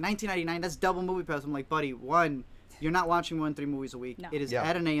people who are like $19.99. That's double MoviePass. I'm like, buddy, you're not watching more than 3 movies a week. No. It is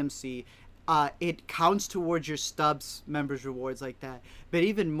at an AMC. It counts towards your Stubs members rewards like that. But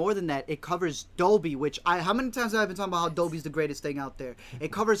even more than that, it covers Dolby, which how many times have I been talking about how Dolby's the greatest thing out there?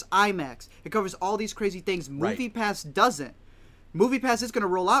 It covers IMAX. It covers all these crazy things. MoviePass doesn't. MoviePass is going to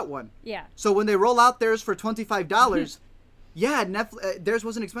roll out one. Yeah. So when they roll out theirs for $25, Netflix, theirs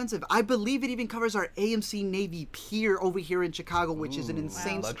wasn't expensive. I believe it even covers our AMC Navy Pier over here in Chicago, which is an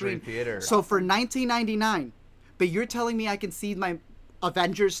insane screen. Theater. So for $19.99, but you're telling me I can see my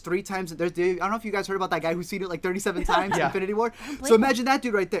Avengers 3 times. I don't know if you guys heard about that guy who's seen it like 37 times in Infinity War. So imagine that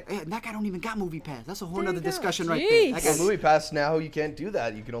dude right there. Hey, that guy don't even got MoviePass. That's a whole other discussion right there. Well, MoviePass now you can't do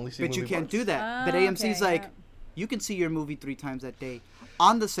that. You can only see. But you can't do that. But AMC's you can see your movie 3 times that day,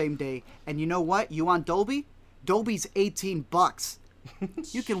 on the same day. And you know what? You want Dolby? Dolby's $18.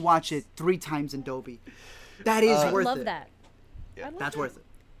 You can watch it 3 times in Dolby. That is worth it. I love that. Yeah. That's worth it.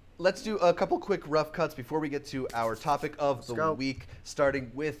 Let's do a couple quick rough cuts before we get to our topic of the week, starting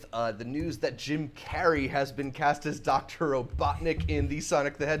with the news that Jim Carrey has been cast as Dr. Robotnik in the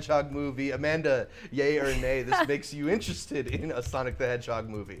Sonic the Hedgehog movie. Amanda, yay or nay, this makes you interested in a Sonic the Hedgehog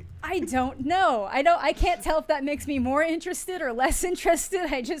movie? I don't know. I can't tell if that makes me more interested or less interested.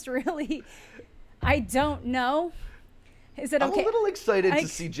 I don't know. Is it okay? I'm a little excited to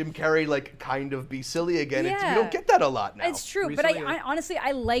see Jim Carrey kind of be silly again. You don't get that a lot now. It's true, but I honestly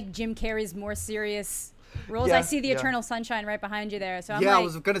like Jim Carrey's more serious roles. I see the Eternal Sunshine right behind you there. So I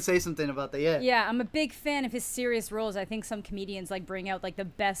was gonna say something about that. Yeah, I'm a big fan of his serious roles. I think some comedians bring out the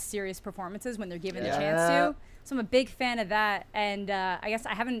best serious performances when they're given the chance to. So I'm a big fan of that, and I guess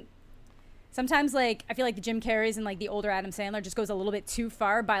I haven't. Sometimes I feel like the Jim Carreys and the older Adam Sandler just goes a little bit too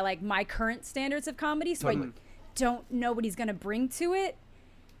far by my current standards of comedy. So I don't know what he's gonna bring to it,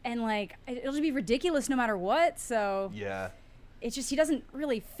 and it'll just be ridiculous no matter what. So it's just he doesn't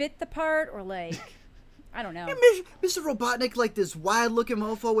really fit the part, or I don't know. Mr. Robotnik, this wild-looking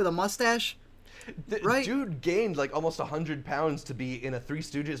mofo with a mustache. Right? Dude gained almost 100 pounds to be in a Three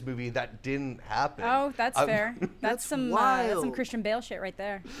Stooges movie that didn't happen. Oh, that's fair. That's some Christian Bale shit right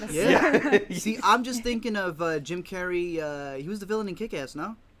there. See, I'm just thinking of Jim Carrey. He was the villain in Kick-Ass,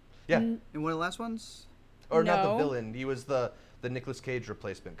 no? Yeah. In one of the last ones. Or not the villain. He was the Nicolas Cage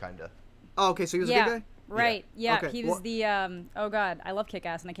replacement, kind of. Oh, okay. So he was a good guy? Right. Yeah. Okay. He was the, oh, God. I love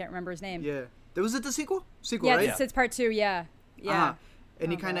Kick-Ass, and I can't remember his name. Yeah. Was it the sequel? Right? Yeah, it's part 2, yeah. Yeah.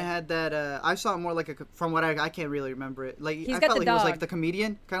 And he kind of had that, I saw it more from what I can't really remember it. He's I got felt the he was dog. the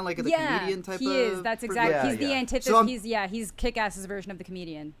comedian, kind of like the comedian type of. He is. That's exactly. He's the antithesis. So he's Kick-Ass's version of the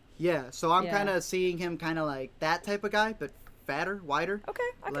comedian. Yeah. So I'm kind of seeing him kind of like that type of guy, but fatter, wider. Okay,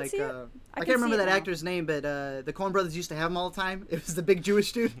 I can see it. I can't remember that actor's name, but the Coen Brothers used to have him all the time. It was the big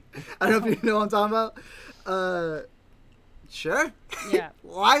Jewish dude. I don't know if you know what I'm talking about. Sure. Yeah.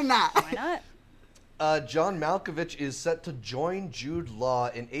 Why not? Why not? John Malkovich is set to join Jude Law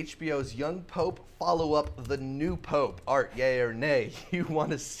in HBO's Young Pope follow-up, The New Pope. Art, yay or nay? You want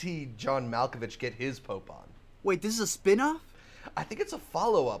to see John Malkovich get his Pope on? Wait, this is a spin-off? I think it's a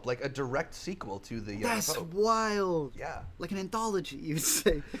follow-up, like a direct sequel to the Young That's Pope. wild. Yeah. Like an anthology, you'd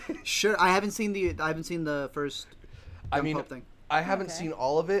say. Sure, I haven't seen the first Young Pope thing. I haven't seen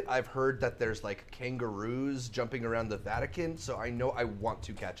all of it. I've heard that there's like kangaroos jumping around the Vatican, so I know I want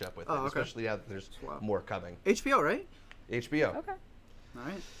to catch up with it, especially now that there's more coming. HBO, right? HBO. Okay. All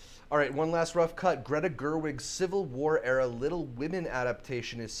right. All right, one last rough cut. Greta Gerwig's Civil War-era Little Women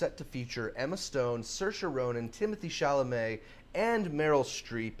adaptation is set to feature Emma Stone, Saoirse Ronan, Timothée Chalamet, and Meryl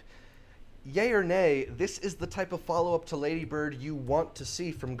Streep. Yay or nay, this is the type of follow-up to Lady Bird you want to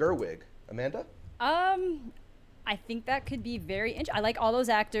see from Gerwig. Amanda? I think that could be very interesting. I like all those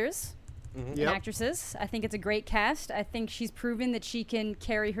actors and actresses. I think it's a great cast. I think she's proven that she can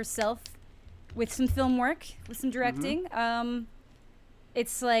carry herself with some film work, with some directing.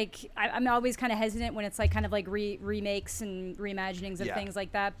 It's like I'm always kind of hesitant when it's like kind of like remakes and reimaginings of things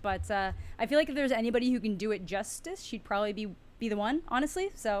like that. But I feel like if there's anybody who can do it justice, she'd probably be the one, honestly.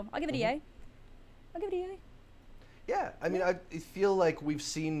 So I'll give it a yay. I'll give it a yay. Yeah, I mean, I feel like we've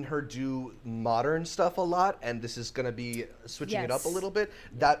seen her do modern stuff a lot, and this is going to be switching it up a little bit.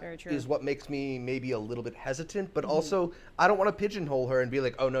 That is what makes me maybe a little bit hesitant, but also I don't want to pigeonhole her and be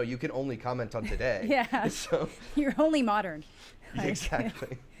like, oh, no, you can only comment on today. Yeah, so you're only modern.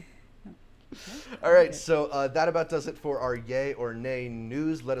 Exactly. All right, so that about does it for our yay or nay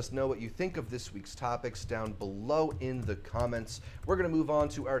news. Let us know what you think of this week's topics down below in the comments. We're going to move on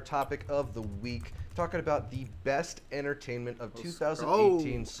to our topic of the week, talking about the best entertainment of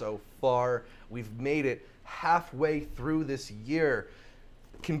 2018 so far. We've made it halfway through this year.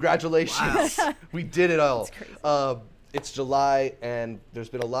 Congratulations. Wow. We did it all. It's July, and there's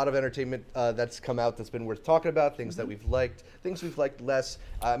been a lot of entertainment that's come out that's been worth talking about, things that we've liked, things we've liked less.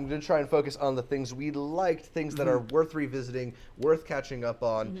 I'm going to try and focus on the things we liked, things that are worth revisiting, worth catching up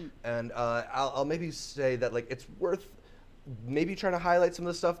on, and I'll maybe say that like it's worth maybe trying to highlight some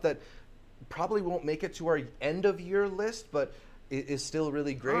of the stuff that probably won't make it to our end-of-year list, but it is still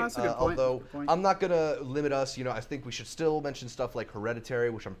really great. That's a good point. Although I'm not going to limit us. You know, I think we should still mention stuff like Hereditary,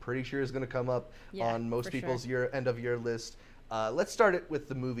 which I'm pretty sure is going to come up on most people's end-of-year list. Let's start it with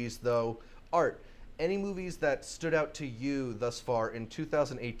the movies, though. Art, any movies that stood out to you thus far in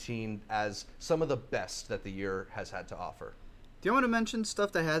 2018 as some of the best that the year has had to offer? Do you want to mention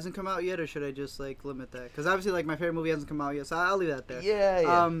stuff that hasn't come out yet, or should I just like limit that? Because obviously, like my favorite movie hasn't come out yet, so I'll leave that there.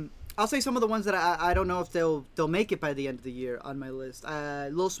 Yeah. I'll say some of the ones that I don't know if they'll make it by the end of the year on my list.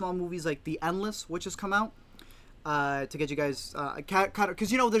 Little small movies like The Endless, which has come out, to get you guys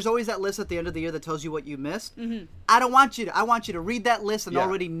because you know there's always that list at the end of the year that tells you what you missed. I want you to read that list and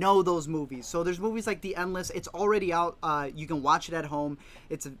already know those movies. So there's movies like The Endless. It's already out. You can watch it at home.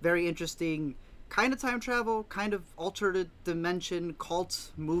 It's a very interesting kind of time travel, kind of alternate dimension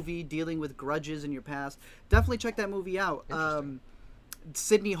cult movie dealing with grudges in your past. Definitely check that movie out.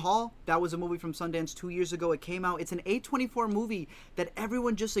 Sydney Hall, that was a movie from Sundance 2 years ago. It came out. It's an A24 movie that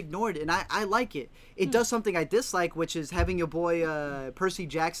everyone just ignored, and I like it. It does something I dislike, which is having your boy Percy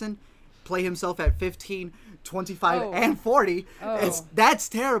Jackson play himself at 15, 25, and 40. That's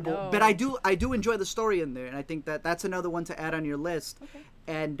terrible. No. But I do enjoy the story in there, and I think that's another one to add on your list.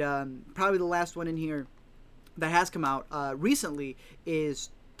 And probably the last one in here that has come out recently is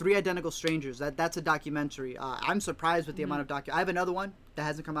Three Identical Strangers. That's a documentary. I'm surprised with the amount of I have another one that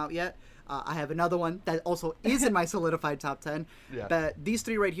hasn't come out yet. I have another one that also is in my solidified top 10. But these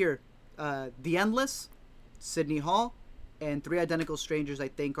three right here, The Endless, Sydney Hall, and Three Identical Strangers, I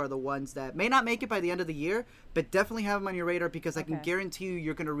think, are the ones that may not make it by the end of the year, but definitely have them on your radar because I can guarantee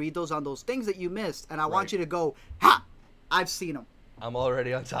you're going to read those on those things that you missed, and I want you to go, ha! I've seen them. I'm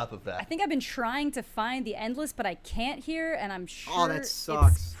already on top of that. I think I've been trying to find The Endless, but I can't here, and I'm sure that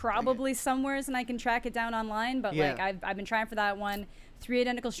sucks. It's probably somewhere, and I can track it down online. But like I've been trying for that one. Three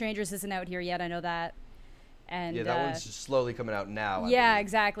Identical Strangers isn't out here yet. I know that. And that one's just slowly coming out now. Yeah,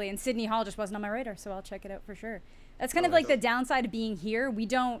 exactly. And Sydney Hall just wasn't on my radar, so I'll check it out for sure. That's kind of like the downside of being here.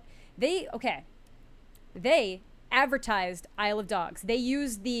 They advertised Isle of Dogs. They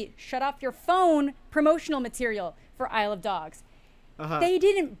used the shut off your phone promotional material for Isle of Dogs. They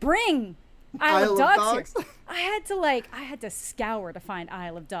didn't bring Isle of Dogs here. I had to scour to find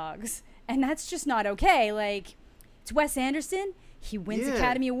Isle of Dogs, and that's just not okay. Like, It's Wes Anderson. He wins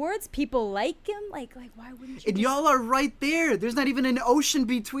Academy Awards. People like him. Like why wouldn't you? And y'all are right there. There's not even an ocean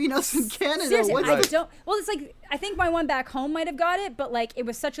between us and Canada. Seriously, What's I don't. Well, it's like I think my one back home might have got it, but like it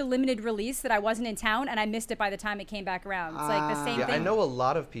was such a limited release that I wasn't in town and I missed it by the time it came back around. It's like the same Yeah, thing. I know a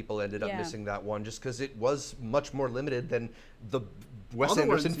lot of people ended up missing that one just because it was much more limited than the Wes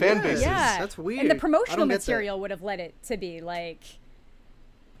Anderson fan bases. Yeah, that's weird. And the promotional material would have led it to be like.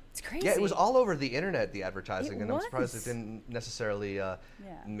 It's crazy. Yeah, it was all over the internet, the advertising, and I'm surprised it was. didn't necessarily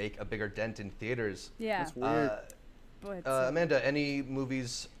make a bigger dent in theaters. Yeah. That's weird. Amanda, any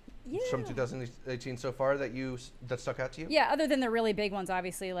movies from 2018 so far that stuck out to you? Yeah, other than the really big ones,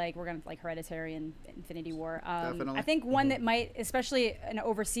 obviously, like we're gonna like Hereditary and Infinity War. Definitely. I think one that might, especially an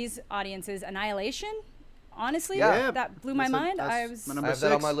overseas audience, is Annihilation. Honestly, Yeah. that blew my mind. I I have was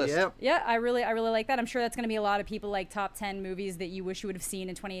that on my list. Yep. Yeah, I really like that. I'm sure that's going to be a lot of people like top 10 movies that you wish you would have seen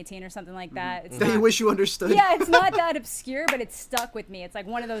in 2018 or something like that. It's That you not, wish you understood. yeah, it's not that obscure, but it's stuck with me. It's like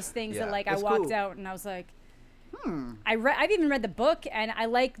one of those things that like I That's walked cool. out and I was like, I've even read the book and I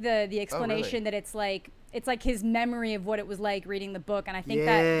like the explanation really? that it's like his memory of what it was like reading the book, and I think Yeah,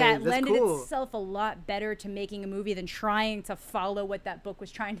 that that's lended cool. itself a lot better to making a movie than trying to follow what that book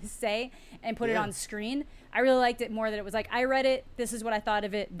was trying to say and put it on screen. I really liked it more that it was like, I read it, this is what I thought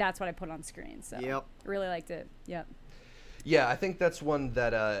of it, that's what I put on screen. So Yep. I really liked it. Yep. Yeah, I think that's one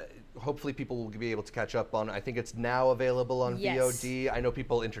that hopefully people will be able to catch up on. I think it's now available on Yes. VOD. I know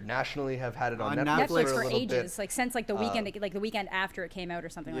people internationally have had it on On Netflix, Netflix for a for little ages, bit. like since like the weekend after it came out or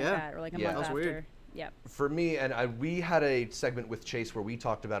something like Yeah. that, or like a Yeah. month That was after. weird. Yep. For me, and we had a segment with Chase where we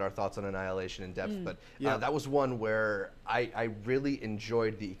talked about our thoughts on Annihilation in depth, but that was one where I really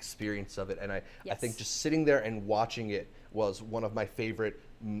enjoyed the experience of it, and I think just sitting there and watching it was one of my favorite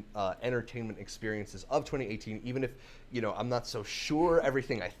entertainment experiences of 2018. Even if I'm not so sure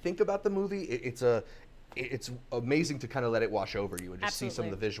everything I think about the movie, it's amazing to kind of let it wash over you and just see some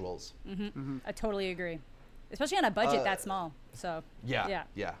of the visuals. I totally agree, especially on a budget that small. So Yeah.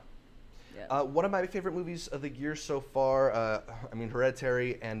 Yeah. One of my favorite movies of the year so far, I mean,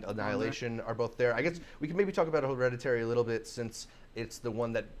 Hereditary and Annihilation are both there. I guess we can maybe talk about Hereditary a little bit since it's the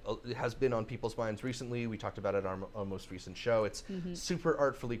one that has been on people's minds recently. We talked about it on our most recent show. It's super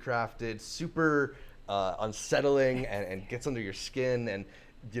artfully crafted, super unsettling, and gets under your skin. And,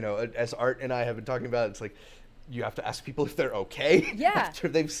 as Art and I have been talking about, it's like, you have to ask people if they're okay after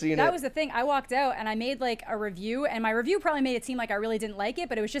they've seen it. That was the thing. I walked out and I made like a review, and my review probably made it seem like I really didn't like it,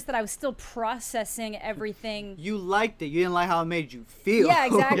 but it was just that I was still processing everything. You liked it. You didn't like how it made you feel. Yeah,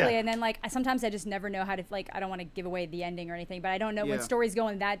 exactly. And then like sometimes I just never know how to, like, I don't want to give away the ending or anything, but I don't know when stories go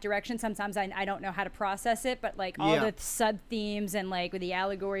in that direction. Sometimes I don't know how to process it, but like all the sub themes and like with the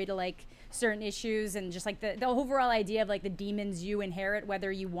allegory to like certain issues and just like the overall idea of like the demons you inherit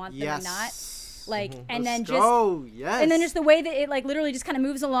whether you want them or not. Like and then just the way that it like literally just kind of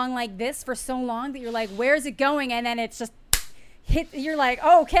moves along like this for so long that you're like, where's it going? And then it's just you're like,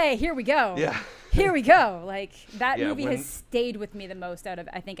 oh, okay, here we go. Here we go. Like that movie has stayed with me the most out of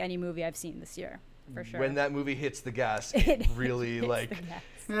I think any movie I've seen this year, for sure. When that movie hits the gas, it really like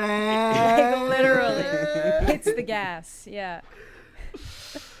literally hits the gas. Yeah.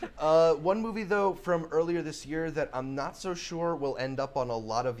 One movie, though, from earlier this year that I'm not so sure will end up on a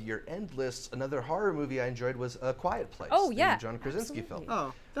lot of year-end lists, another horror movie I enjoyed was A Quiet Place. Oh, yeah. The John Krasinski film.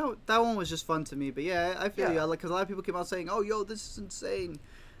 Oh, that one was just fun to me. But yeah, I feel you. Because a lot of people came out saying, oh, yo, this is insane.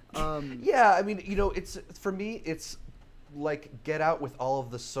 Yeah, I mean, it's for me, it's like Get Out with all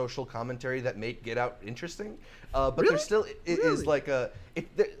of the social commentary that make Get Out interesting. But Really? there's still, it is like a,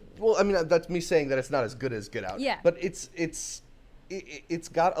 well, I mean, that's me saying that it's not as good as Get Out. Yeah. But it's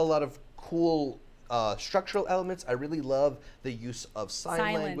got a lot of cool structural elements. I really love the use of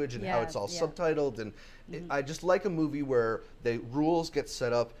sign language and how it's all subtitled. And I just like a movie where the rules get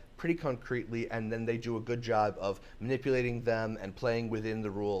set up pretty concretely, and then they do a good job of manipulating them and playing within the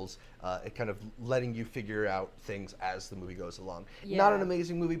rules, and kind of letting you figure out things as the movie goes along. Not an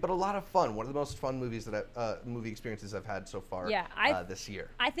amazing movie, but a lot of fun. One of the most fun movies that movie experiences I've had so far this year.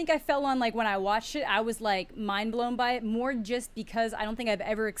 I think I fell on, like, when I watched it, I was like mind blown by it, more just because I don't think I've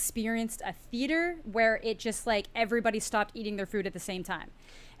ever experienced a theater where it just like everybody stopped eating their food at the same time.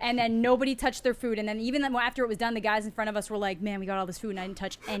 And then nobody touched their food. And then even after it was done, the guys in front of us were like, man, we got all this food and I didn't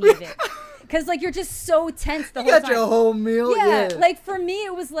touch any of it. Because, like, you're just so tense the whole You time. got your whole meal? Yeah. Like, for me,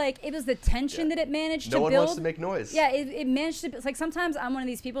 it was the tension that it managed to build. No one wants to make noise. Yeah, it managed to, it's like sometimes I'm one of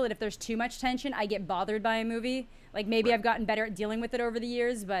these people that if there's too much tension, I get bothered by a movie. Like, maybe I've gotten better at dealing with it over the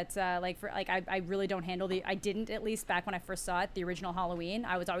years, but I really don't handle I didn't, at least back when I first saw it, the original Halloween.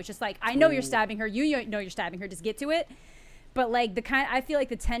 I was always just like, I know you're stabbing her. You know you're stabbing her. Just get to it. But like I feel like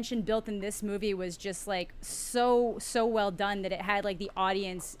the tension built in this movie was just like so well done that it had like the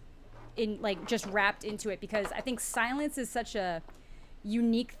audience in like just wrapped into it, because I think silence is such a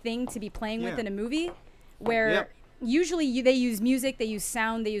unique thing to be playing with in a movie, where usually they use music, they use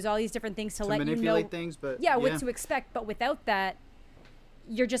sound, they use all these different things to let you know things, but what to expect. But without that,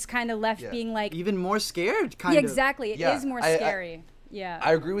 you're just kind of left being like even more scared. Kind of. Exactly. It is more scary.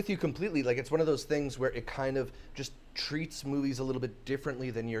 I agree with you completely. Like, it's one of those things where it kind of just treats movies a little bit differently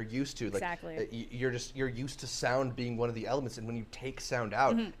than you're used to. Like, exactly. You're used to sound being one of the elements, and when you take sound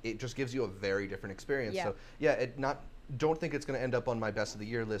out, it just gives you a very different experience. So don't think it's going to end up on my best of the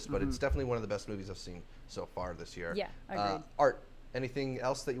year list, but it's definitely one of the best movies I've seen so far this year. Yeah, agreed. Art, anything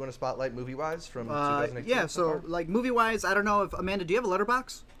else that you want to spotlight movie-wise from 2018? Yeah, so like movie-wise, I don't know if Amanda, do you have a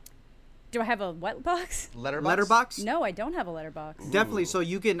letterbox? Do I have a what box? Letterbox? No, I don't have a letterbox. Definitely. So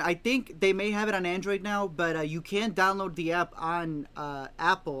you can, I think they may have it on Android now, but you can download the app on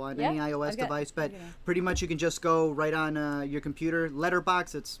Apple, on any iOS device. But pretty much you can just go right on your computer.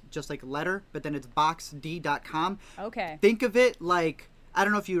 Letterbox, it's just like letter, but then it's boxd.com. Okay. Think of it like, I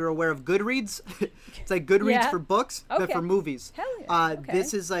don't know if you're aware of Goodreads. It's like Goodreads for books, but for movies. Hell yeah.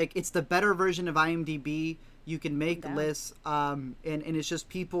 This is like, it's the better version of IMDb. You can make lists, and it's just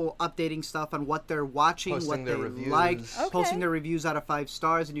people updating stuff on what they're watching, posting what they reviews. like, posting their reviews out of 5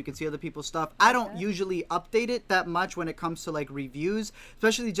 stars, and you can see other people's stuff. I don't usually update it that much when it comes to like reviews,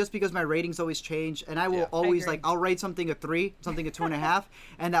 especially just because my ratings always change, and I will always like, I'll rate something a 3, something a 2.5,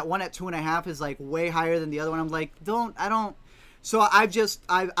 and that one at 2.5 is like way higher than the other one. I'm like, I don't. So I've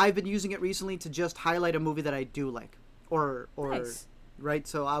been using it recently to just highlight a movie that I do like, or nice. Right.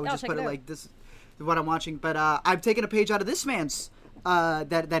 So I would just put it like this. What I'm watching, but I've taken a page out of this man's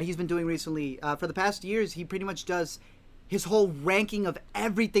that he's been doing recently. For the past years, he pretty much does his whole ranking of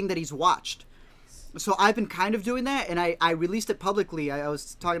everything that he's watched. So I've been kind of doing that, and I released it publicly. I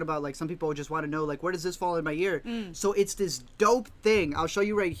was talking about like some people just want to know like where does this fall in my year. So it's this dope thing. I'll show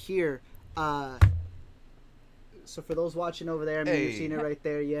you right here. So for those watching over there, I mean, you're seeing it right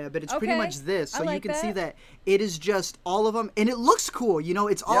there, but it's pretty much this. So you can see that it is just all of them, and it looks cool. You know,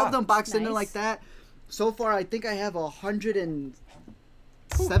 it's all of them boxed in there like that. So far, I think I have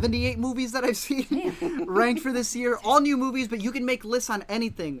 178 movies that I've seen ranked for this year. All new movies, but you can make lists on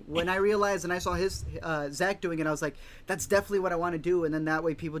anything. When I realized, and I saw Zach doing it, I was like, that's definitely what I want to do. And then that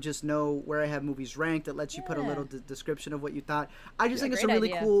way people just know where I have movies ranked. It lets you put a little description of what you thought. I just think it's a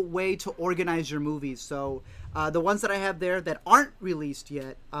really cool way to organize your movies. So the ones that I have there that aren't released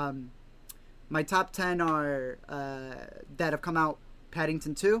yet, my top 10 are that have come out: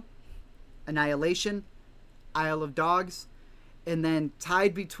 Paddington 2, Annihilation, Isle of Dogs, and then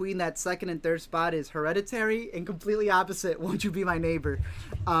tied between that second and third spot is Hereditary, and completely opposite, Won't You Be My Neighbor.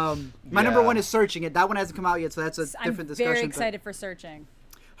 My number one is Searching. That one hasn't come out yet, so that's a different discussion. I'm very excited for Searching.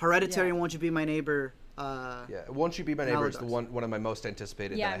 Hereditary and Won't You Be My Neighbor. Won't You Be My Neighbor is the one of my most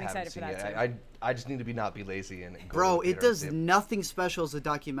anticipated that I haven't excited seen for that yet. I just need to not be lazy and go Bro, to the it theater does and see nothing special as a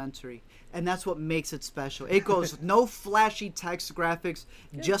documentary, and that's what makes it special. It goes no flashy text graphics,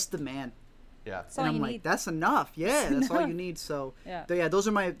 just the man. Yeah, That's and all I'm you like, need. that's enough. Yeah, that's all you need. So those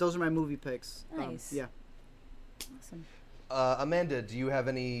are my movie picks. Nice. Awesome. Amanda, do you have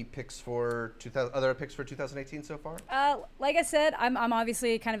any picks for other picks for 2018 so far? Like I said, I'm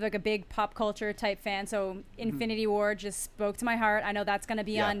obviously kind of like a big pop culture type fan, so Infinity War just spoke to my heart. I know that's going to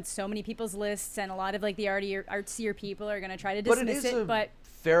be on so many people's lists, and a lot of like the artsier people are going to try to dismiss it. But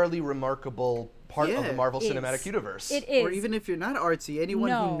fairly remarkable part of the Marvel Cinematic Universe. It is. Or even if you're not artsy, anyone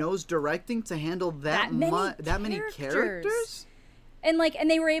who knows directing to handle that many characters. And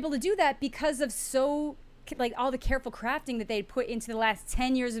they were able to do that because of like all the careful crafting that they'd put into the last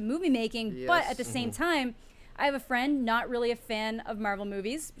 10 years of movie making. But at the same time, I have a friend, not really a fan of Marvel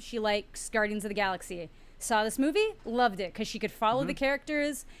movies. She likes Guardians of the Galaxy. Saw this movie, loved it because she could follow the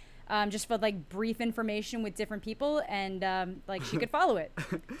characters. Just for like brief information with different people, and like she could follow it.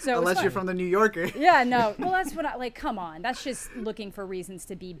 So unless you're from the New Yorker. Yeah, no. Well, that's what come on. That's just looking for reasons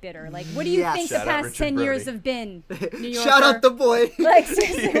to be bitter. Like, what do you think the past 10 years have been? New Yorker? Shout out the boy. Like,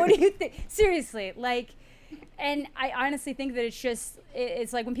 seriously, what do you think? Seriously, like, and I honestly think that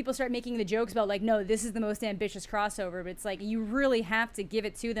it's like when people start making the jokes about like, no, this is the most ambitious crossover, but it's like you really have to give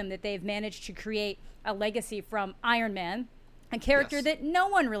it to them that they've managed to create a legacy from Iron Man. A character that no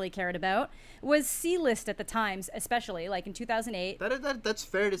one really cared about, was C-list at the times, especially like in 2008. That's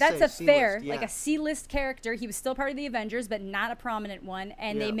fair to say. That's like a C-list character. He was still part of the Avengers, but not a prominent one.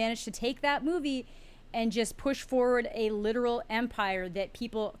 And they managed to take that movie and just push forward a literal empire that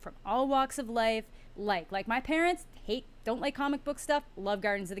people from all walks of life, like my parents don't like comic book stuff, love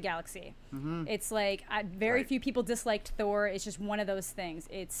Guardians of the Galaxy. It's like very few people disliked Thor. It's just one of those things.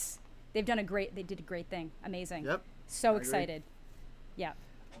 They did a great thing. Amazing. Yep. So excited. Yeah.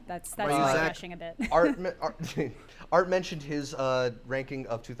 That's gushing a bit. Art mentioned his ranking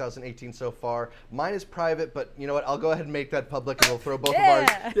of 2018 so far. Mine is private, but you know what? I'll go ahead and make that public, and we'll throw both of ours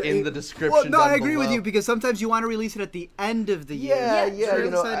in the description. Well, no, down I agree below. with you, because sometimes you want to release it at the end of the year. Yeah.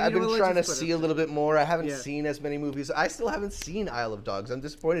 You know, I've been trying to just see a little bit more. I haven't seen as many movies. I still haven't seen Isle of Dogs. I'm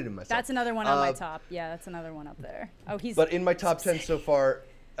disappointed in myself. That's another one on my top. Yeah, that's another one up there. Oh, But in my top 10 so far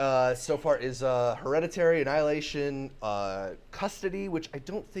is Hereditary, Annihilation, Custody, which I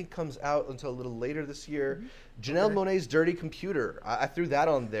don't think comes out until a little later this year. Janelle Monáe's Dirty Computer. I threw that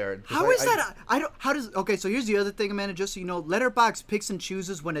on there. How is that? Okay, so here's the other thing, Amanda, just so you know. Letterboxd picks and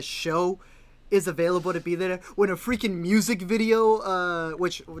chooses when a show is available to be there. When a freaking music video,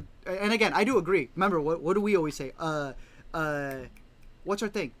 and again, I do agree. Remember, what do we always say? What's our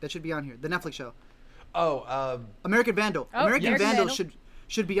thing that should be on here? The Netflix show. American Vandal. American Vandal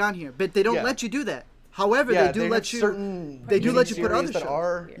should be on here, but they don't let you do that. However, they do let you put other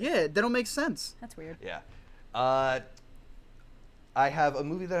shows. Yeah, they don't make sense. That's weird. Yeah. I have a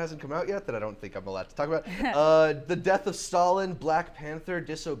movie that hasn't come out yet that I don't think I'm allowed to talk about. The Death of Stalin, Black Panther,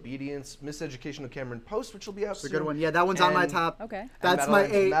 Disobedience, Miseducation of Cameron Post, which will be out soon. It's a good one. Yeah, that one's on my top. Okay. That's my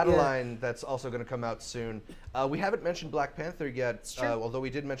 8. Madeline, that's also going to come out soon. We haven't mentioned Black Panther yet, although we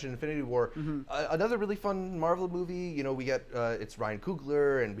did mention Infinity War. Another really fun Marvel movie. You know, we get it's Ryan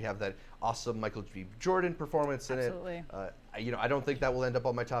Coogler, and we have that awesome Michael B. Jordan performance in it. You know, I don't think that will end up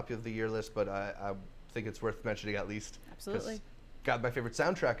on my top of the year list, but I think it's worth mentioning at least. Absolutely. Got my favorite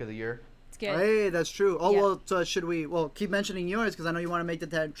soundtrack of the year. It's good. Hey, that's true. Oh, well, so should we, keep mentioning yours, because I know you want to make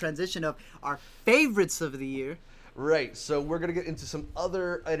the transition of our favorites of the year. Right, so we're going to get into some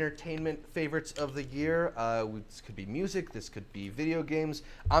other entertainment favorites of the year. This could be music, this could be video games.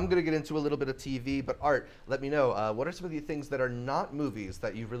 I'm going to get into a little bit of TV, but Art, let me know, what are some of the things that are not movies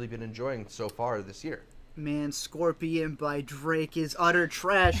that you've really been enjoying so far this year? Man, Scorpion by Drake is utter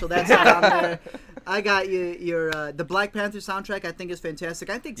trash, so that's not on there. I got your the Black Panther soundtrack. I think is fantastic.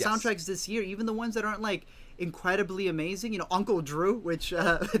 I think soundtracks this year, even the ones that aren't like incredibly amazing, you know, Uncle Drew, which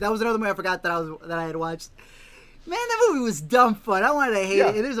that was another movie I forgot that I had watched. Man, that movie was dumb fun. I wanted to hate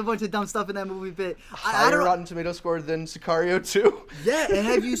it. There's a bunch of dumb stuff in that movie, but higher Rotten Tomato score than Sicario 2. Yeah, and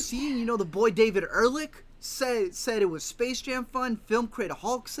have you seen, you know, the boy David Ehrlich said it was Space Jam fun. Film critic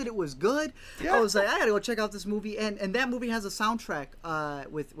Hulk said it was good. I was like, I gotta go check out this movie, and that movie has a soundtrack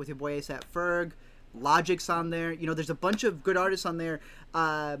with your boy A$AP Ferg, Logic's on there. You know, there's a bunch of good artists on there.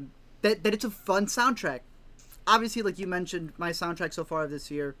 That it's a fun soundtrack. Obviously, like you mentioned, my soundtrack so far this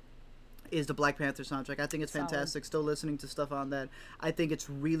year is the Black Panther soundtrack. I think it's fantastic. Still listening to stuff on that. I think it's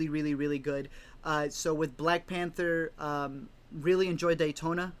really, really, really good. So with Black Panther, really enjoyed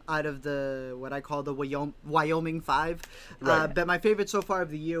Daytona out of what I call the Wyoming 5. But my favorite so far of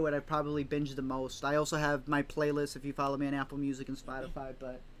the year, what I probably binged the most. I also have my playlist if you follow me on Apple Music and Spotify,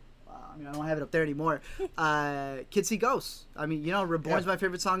 but I mean, I don't have it up there anymore. Kids See Ghosts. I mean, you know, Reborn's my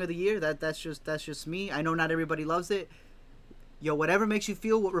favorite song of the year. That's just me. I know not everybody loves it. Yo, whatever makes you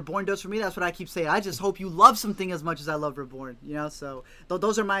feel what Reborn does for me, that's what I keep saying. I just hope you love something as much as I love Reborn, you know? So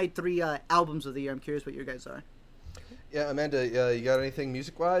those are my 3 albums of the year. I'm curious what your guys are. Yeah, Amanda, you got anything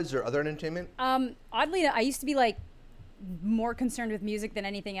music-wise or other entertainment? Oddly, I used to be, like, more concerned with music than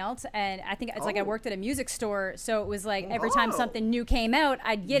anything else, and I think it's like I worked at a music store, so it was like every time something new came out,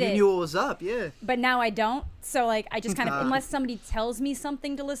 I'd get it. You knew what was up, yeah. But now I don't, so, like, I just kind of, unless somebody tells me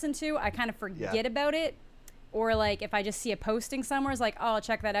something to listen to, I kind of forget about it. Or, like, if I just see a posting somewhere, it's like, oh, I'll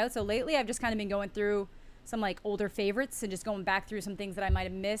check that out. So lately, I've just kind of been going through some, like, older favorites and just going back through some things that I might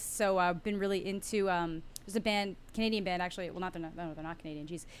have missed. So I've been really into, there's a band, Canadian band, actually. Well, they're not Canadian,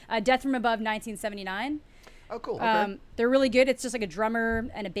 jeez. Death from Above 1979. Oh, cool. Okay. They're really good. It's just, like, a drummer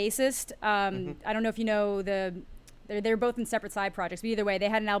and a bassist. I don't know if you know they're both in separate side projects. But either way, they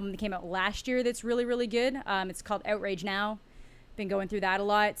had an album that came out last year that's really, really good. It's called Outrage Now. Been going through that a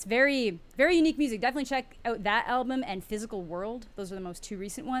lot. It's very, very unique music. Definitely check out that album and Physical World. Those are the most 2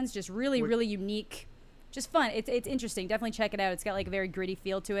 recent ones. Just really, really unique. Just fun. It's interesting. Definitely check it out. It's got like a very gritty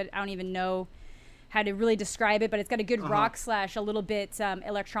feel to it. I don't even know how to really describe it, but it's got a good rock / a little bit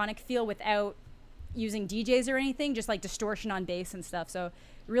electronic feel without using DJs or anything. Just like distortion on bass and stuff. So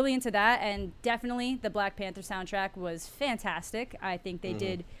really into that. And definitely the Black Panther soundtrack was fantastic. I think they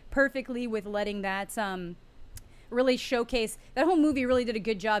did perfectly with letting that really showcase, that whole movie really did a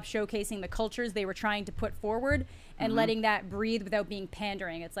good job showcasing the cultures they were trying to put forward and letting that breathe without being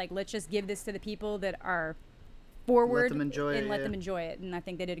pandering. It's like, let's just give this to the people that are forward let them enjoy it. And I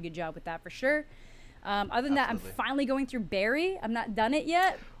think they did a good job with that for sure. Other than that, I'm finally going through Barry. I'm not done it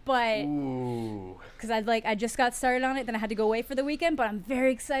yet, but because I just got started on it, then I had to go away for the weekend. But I'm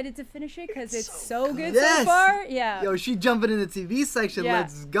very excited to finish it because it's so good so far. Yeah. Yo, she jumping in the TV section. Yeah.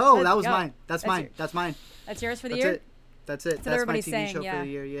 Let's go. That was mine. That's mine. That's yours for the year. That's it. That's my TV show for the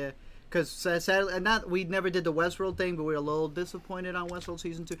year. Yeah. Because sadly, we never did the Westworld thing, but we were a little disappointed on Westworld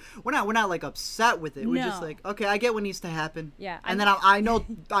season 2. We're not like upset with it. We're just like, okay, I get what needs to happen. Yeah. And then I know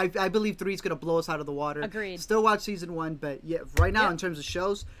I believe 3 is gonna blow us out of the water. Agreed. Still watch season 1, but yeah, right now in terms of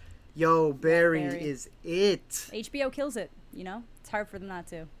shows, Barry is it. HBO kills it. You know, it's hard for them not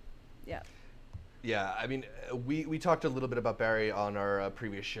to. Yeah. Yeah, I mean, we talked a little bit about Barry on our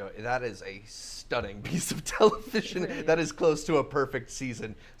previous show. That is a stunning piece of television. Really? That is close to a perfect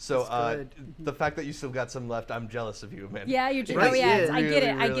season. So the fact that you still got some left, I'm jealous of you, man. Yeah, you're just, right? I get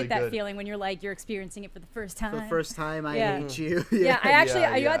it. Really I get that good. feeling when you're like, you're experiencing it for the first time. For the first time, I hate you. Yeah,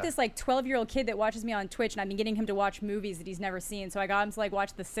 I got this like 12-year-old kid that watches me on Twitch, and I've been getting him to watch movies that he's never seen. So I got him to like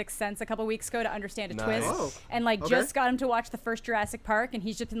watch The Sixth Sense a couple weeks ago to understand a twist. Oh, and like just got him to watch the first Jurassic Park, and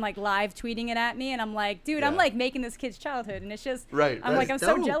he's just been like live tweeting it at me, and I'm like, dude, I'm like making this kid's childhood, and it's just I'm like, I'm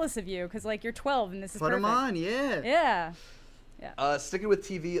so jealous of you because like you're 12 and this is Put perfect. him on, yeah. Sticking with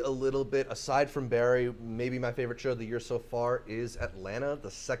TV a little bit, aside from Barry, maybe my favorite show of the year so far is Atlanta, the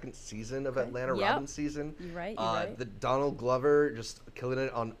second season of Atlanta, Robin season. You're right. The Donald Glover just killing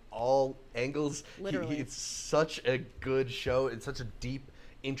it on all angles. Literally. It's such a good show. It's such a deep,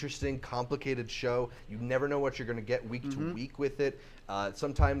 interesting, complicated show. You never know what you're going to get week to week with it.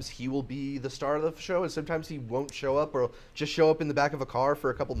 Sometimes he will be the star of the show, and sometimes he won't show up, or just show up in the back of a car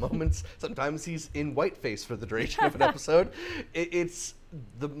for a couple moments. Sometimes he's in whiteface for the duration of an episode. It's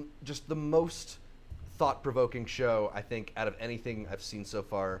just the most thought-provoking show, I think, out of anything I've seen so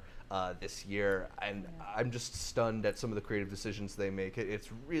far this year, and I'm just stunned at some of the creative decisions they make. It's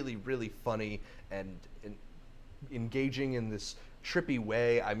really, really funny and engaging in this trippy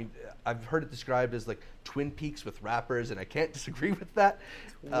way. I mean, I've heard it described as like Twin Peaks with rappers, and I can't disagree with that.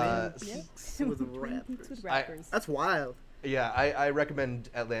 Twin Peaks with rappers. That's wild. Yeah, I recommend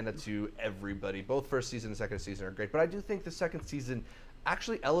Atlanta to everybody. Both first season and second season are great, but I do think the second season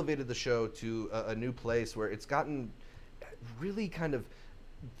actually elevated the show to a new place where it's gotten really kind of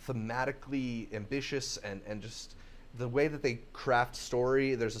thematically ambitious and just the way that they craft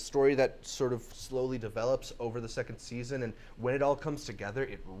story. There's a story that sort of slowly develops over the second season, and when it all comes together,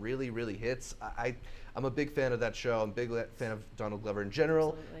 it really, really hits. I'm a big fan of that show. I'm a big fan of Donald Glover in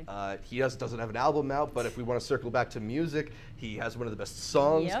general. He doesn't have an album out, but if we want to circle back to music, he has one of the best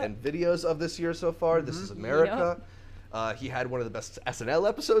songs and videos of this year so far. This is America. He had one of the best SNL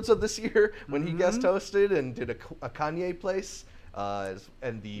episodes of this year when he guest hosted and did a Kanye place.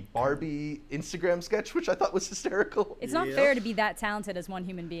 And the Barbie Instagram sketch, which I thought was hysterical. It's not fair to be that talented as one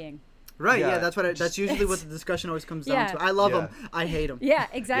human being. Right, that's usually what the discussion always comes down to. I love him. I hate him. Yeah,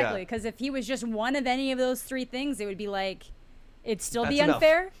 exactly. Because if he was just one of any of those 3 things, it would be like, it'd still be enough.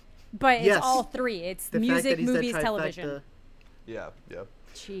 unfair. But it's all 3. It's the music, movies, television. Yeah.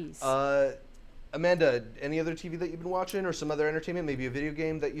 Jeez. Amanda, any other TV that you've been watching, or some other entertainment, maybe a video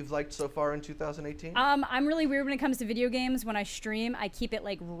game that you've liked so far in 2018? I'm really weird when it comes to video games. When I stream, I keep it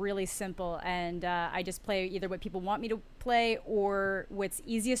like really simple, and I just play either what people want me to play or what's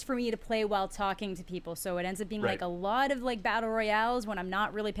easiest for me to play while talking to people. So it ends up being like a lot of like battle royales when I'm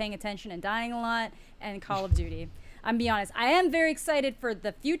not really paying attention and dying a lot, and Call of Duty. I'm be honest, I am very excited for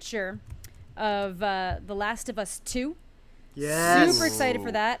the future of The Last of Us 2. Yes. Super excited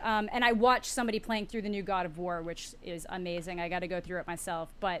for that. And I watched somebody playing through the new God of War, which is amazing. I got to go through it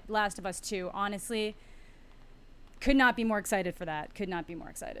myself. But Last of Us 2, honestly, could not be more excited for that. Could not be more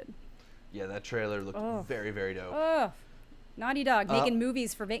excited. Yeah, that trailer looked very, very dope. Oh, Naughty Dog making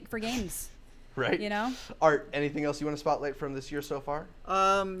movies for games. Right. You know? Art, anything else you want to spotlight from this year so far?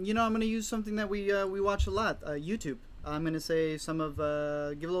 I'm going to use something that we watch a lot, YouTube. I'm going to say give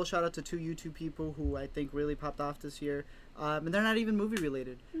a little shout out to 2 YouTube people who I think really popped off this year. And they're not even movie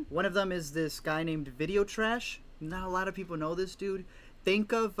related. One of them is this guy named Video Trash. Not a lot of people know this dude.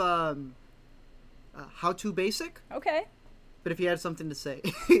 Think of How To Basic. Okay. But if he had something to say.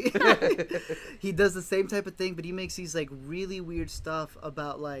 He does the same type of thing, but he makes these like really weird stuff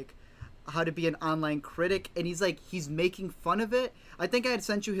about like how to be an online critic, and he's making fun of it. I think I had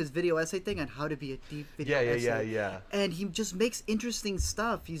sent you his video essay thing on how to be a deep video essay. Yeah. And he just makes interesting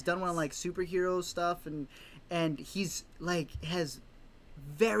stuff. He's done one on like superhero stuff, and he's like has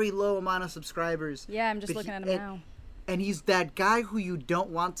very low amount of subscribers. Yeah, I'm just looking at him now. And he's that guy who you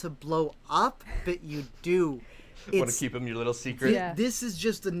don't want to blow up, but you do. Want to keep him your little secret. Yeah. This is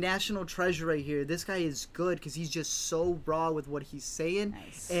just a national treasure right here. This guy is good because he's just so raw with what he's saying.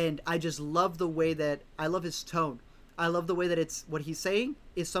 Nice. And I just love the way that, I love his tone. I love the way that it's, what he's saying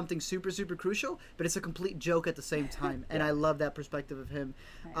is something super, super crucial, but it's a complete joke at the same time. And I love that perspective of him.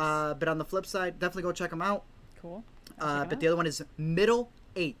 Nice. But on the flip side, definitely go check him out. Cool. But the other one is Middle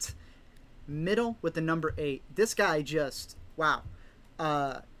 8. Middle with the number 8. This guy just, wow.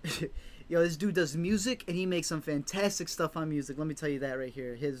 Yo, this dude does music, and he makes some fantastic stuff on music. Let me tell you that right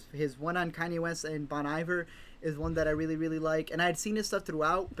here. His one on Kanye West and Bon Iver is one that I really, really like. And I had seen his stuff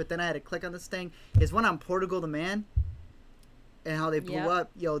throughout, but then I had to click on this thing. His one on Portugal the Man and how they blew up.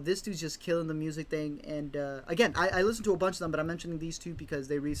 Yo, this dude's just killing the music thing. And, again, I listened to a bunch of them, but I'm mentioning these two because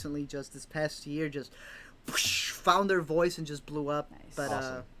they recently, just this past year, just whoosh, found their voice and just blew up. Nice. But,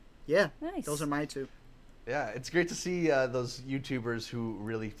 Awesome. yeah, Nice. those are my two. Yeah, it's great to see those YouTubers who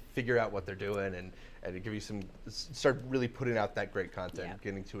really figure out what they're doing and give you start really putting out that great content,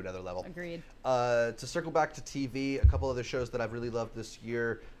 getting to another level. Agreed. To circle back to TV, a couple other shows that I've really loved this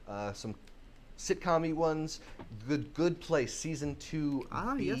year, some sitcom-y ones. The Good Place Season 2.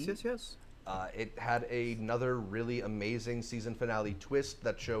 Yes. It had another really amazing season finale twist.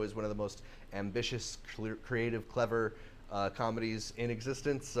 That show is one of the most ambitious, creative, clever comedies in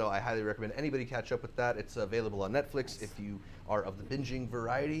existence, so I highly recommend anybody catch up with that. It's available on Netflix if you are of the binging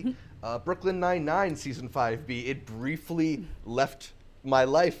variety. Brooklyn Nine-Nine Season 5B. It briefly left my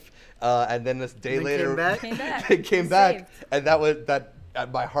life, and then this day later it came back, and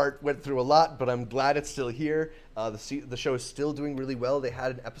my heart went through a lot, but I'm glad it's still here. The show is still doing really well. They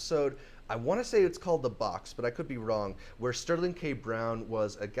had an episode, I want to say it's called The Box, but I could be wrong, where Sterling K. Brown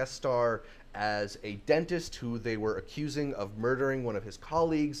was a guest star as a dentist who they were accusing of murdering one of his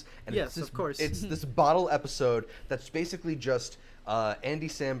colleagues. And yes, of course. It's this bottle episode that's basically just Andy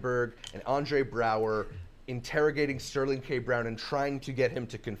Samberg and Andre Braugher interrogating Sterling K. Brown and trying to get him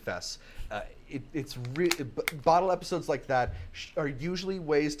to confess. Bottle episodes like that are usually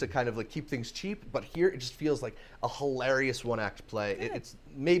ways to kind of like keep things cheap, but here it just feels like a hilarious one-act play. It's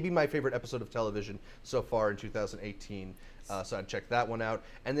maybe my favorite episode of television so far in 2018. So I'd check that one out.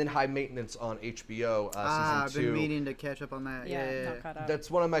 And then High Maintenance on HBO, Season 2. I've been meaning to catch up on that. Yeah. Not caught up. That's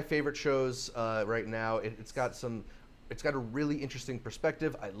one of my favorite shows right now. It's got a really interesting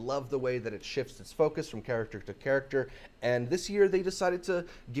perspective. I love the way that it shifts its focus from character to character. And this year they decided to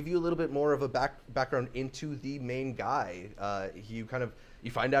give you a little bit more of a background into the main guy. You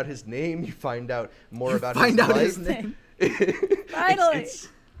find out his name. You find out more about his life. Find out his name. Finally.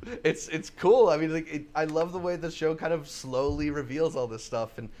 It's cool. I mean, I love the way the show kind of slowly reveals all this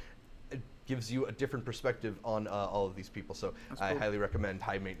stuff and it gives you a different perspective on all of these people. So I highly recommend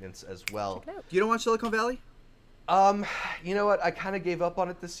High Maintenance as well. You don't watch Silicon Valley? You know what? I kind of gave up on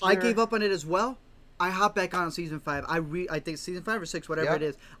it this year. I gave up on it as well. I hopped back on season 5. I think season 5 or 6, whatever it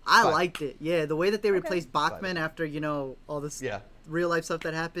is. I liked it. Yeah, the way that they replaced Bachman after all this real life stuff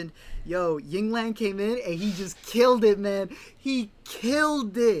that happened. Yo, Yinglan came in and he just killed it, man. He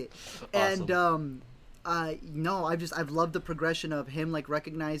killed it. Awesome. And I've loved the progression of him like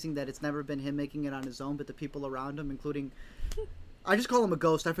recognizing that it's never been him making it on his own, but the people around him, including. I just call him a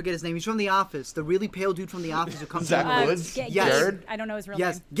ghost. I forget his name. He's from The Office. The really pale dude from The Office who comes Zach Woods? Jared? I don't know his real name.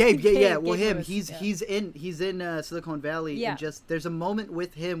 Yes, Gabe. Yeah. Well, Gabe him. Lewis, He's in Silicon Valley. Yeah. And just there's a moment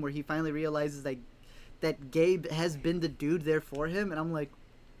with him where he finally realizes that Gabe has been the dude there for him, and I'm like,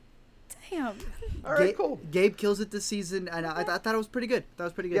 damn. All right, cool. Gabe kills it this season, and I thought it was pretty good.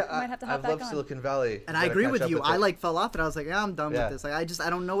 Yeah, might have to hop I back love on. Silicon Valley. And I agree with you. I fell off, and I was like, I'm done Yeah. with this. Like I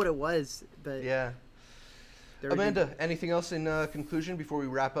don't know what it was, but Yeah. Amanda, anything else in conclusion before we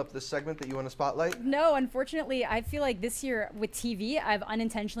wrap up this segment that you want to spotlight? No, unfortunately, I feel like this year with TV, I've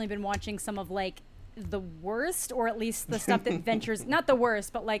unintentionally been watching some of like the worst, or at least the stuff that ventures, not the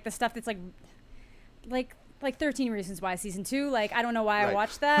worst, but like the stuff that's like 13 Reasons Why season 2. Like, I don't know why I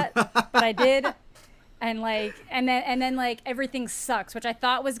watched that, but I did. And like, and then like everything sucks, which I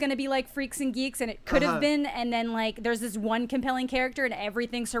thought was going to be like Freaks and Geeks, and it could have been. And then like, there's this one compelling character and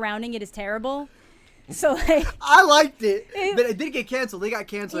everything surrounding it is terrible. So like, I liked it, but it did get canceled. They got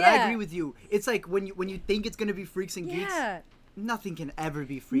canceled. Yeah. I agree with you. It's like when you think it's gonna be Freaks and Geeks, nothing can ever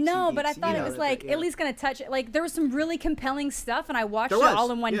be Freaks and Geeks. No, but I thought it was like at least gonna touch it. Like there was some really compelling stuff, and I watched it all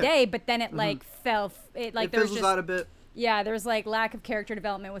in one day. But then it like fell. It like there was fizzles just out a bit. Yeah, there was like lack of character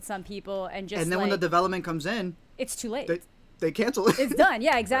development with some people, and just and then when the development comes in, it's too late. They cancel it. It's done.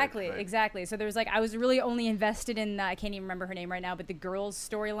 Yeah, exactly. Right. Exactly. So there was like, I was really only invested in, I can't even remember her name right now, but the girl's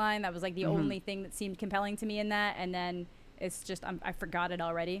storyline. That was like the only thing that seemed compelling to me in that. And then it's just, I forgot it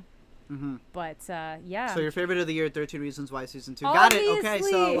already. But yeah. So your favorite of the year, 13 Reasons Why season 2. Obviously.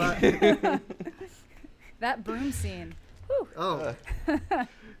 Got it. Okay. So That broom scene. Whew. Oh.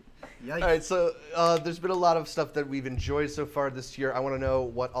 All right, so there's been a lot of stuff that we've enjoyed so far this year. I want to know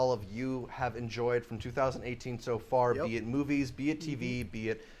what all of you have enjoyed from 2018 so far, be it movies, be it TV, be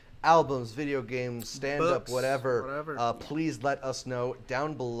it albums, video games, stand-up, whatever. Please let us know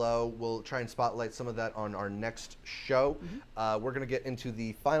down below. We'll try and spotlight some of that on our next show. We're going to get into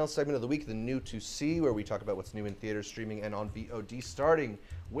the final segment of the week, the new to see, where we talk about what's new in theaters, streaming, and on VOD, starting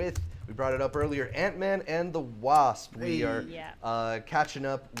with, we brought it up earlier, Ant-Man and the Wasp. We are catching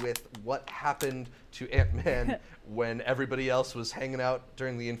up with what happened to Ant-Man when everybody else was hanging out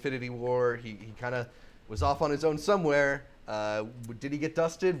during the Infinity War. He kind of was off on his own somewhere. Did he get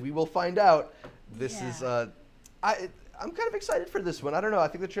dusted? We will find out. This is I'm kind of excited for this one. I don't know. I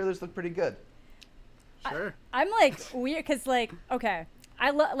think the trailers look pretty good. Sure. I'm like weird because okay, I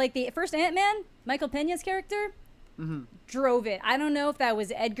love like the first Ant-Man, Michael Peña's character. Drove it. I don't know if that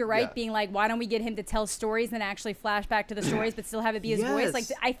was Edgar Wright being like, why don't we get him to tell stories and actually flash back to the stories but still have it be his voice? Like,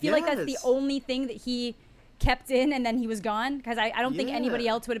 I feel like that's the only thing that he kept in and then he was gone, because I don't think anybody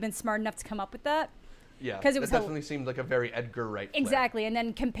else would have been smart enough to come up with that. Yeah, because it definitely seemed like a very Edgar Wright flair. Exactly, and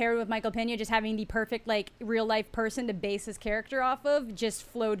then compared with Michael Peña just having the perfect like real life person to base his character off of, just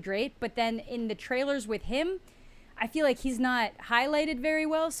flowed great. But then in the trailers with him, I feel like he's not highlighted very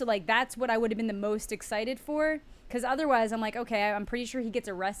well. So like that's what I would have been the most excited for. Because otherwise, I'm like, okay, I'm pretty sure he gets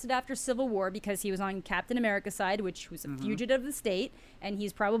arrested after Civil War because he was on Captain America's side, which was a fugitive of the state, and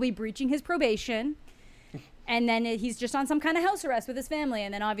he's probably breaching his probation. And then he's just on some kind of house arrest with his family,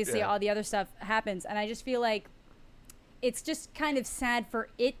 and then obviously all the other stuff happens. And I just feel like it's just kind of sad for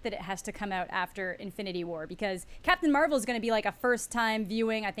it that it has to come out after Infinity War, because Captain Marvel is going to be like a first-time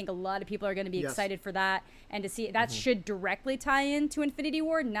viewing. I think a lot of people are going to be excited for that, and to see that should directly tie into Infinity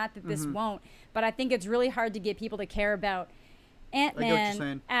War. Not that this won't, but I think it's really hard to get people to care about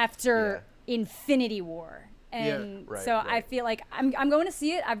Ant-Man after Infinity War. And I feel like I'm going to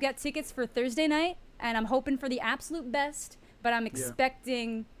see it. I've got tickets for Thursday night, and I'm hoping for the absolute best, but I'm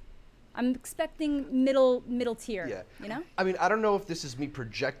expecting middle tier. Yeah. You know? I mean, I don't know if this is me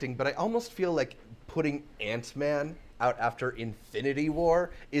projecting, but I almost feel like putting Ant-Man out after Infinity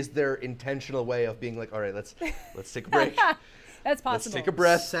War is their intentional way of being like, all right, let's take a break. That's possible. Let's take a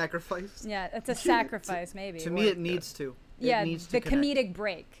breath. Sacrifice. Yeah, it's a sacrifice, maybe. To me, it needs to. Yeah, it needs the to connect. comedic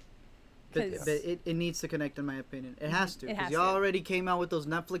break. But it needs to connect, in my opinion. It has to. It has Because to. you already came out with those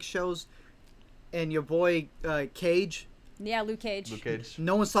Netflix shows, and your boy Cage. Yeah, Luke Cage.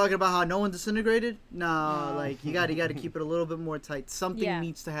 No one's talking about how no one disintegrated. No, like you got to keep it a little bit more tight. Something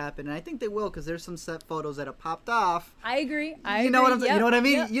needs to happen, and I think they will, because there's some set photos that have popped off. I agree. You know what I'm You know what I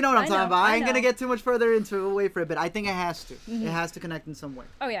mean? Yep. You know what I'm talking about. I ain't gonna know. get too much further into it. Wait for it, but I think it has to. It has to connect in some way.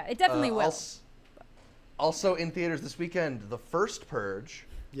 Oh yeah, it definitely will. Also in theaters this weekend, The First Purge.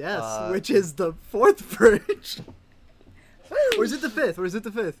 Yes, which is the fourth purge. Or is it the fifth?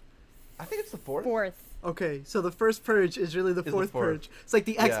 I think it's the fourth. Okay, so the first purge is really the fourth purge. It's like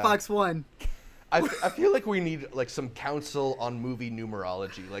the Xbox One. I feel like we need like some counsel on movie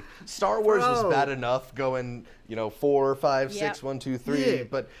numerology. Like Star Wars was bad enough going, 4, 5, 6, 1, 2, 3. Yeah.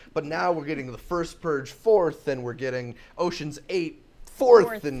 But now we're getting the First Purge fourth, and we're getting Ocean's 8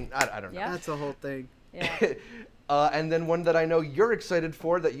 fourth, and I don't know. Yeah. That's a whole thing. Yeah. And then one that I know you're excited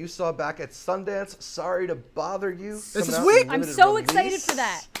for that you saw back at Sundance. Sorry to bother you. This is Coming out sweet. in I'm limited so release. excited for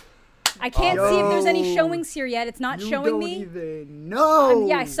that. I can't see if there's any showings here yet. It's not showing me. You don't even know.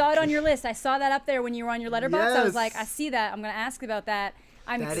 Yeah, I saw it on your list. I saw that up there when you were on your letterbox. I was Yes. like, I see that. I'm going to ask about that.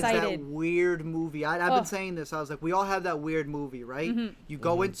 I'm That excited. is that weird movie. I've been saying this. I was like, we all have that weird movie, right? You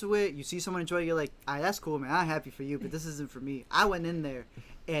go into it, you see someone enjoy it, you're like, that's cool, man. I'm happy for you, but this isn't for me. I went in there,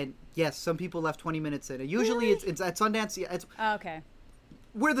 and yes, some people left 20 minutes in. And usually it's at Sundance. It's Okay.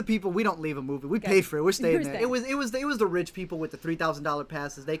 we're the people. We don't leave a movie. We paid for it. We're staying We're there. staying. It was the rich people with the $3,000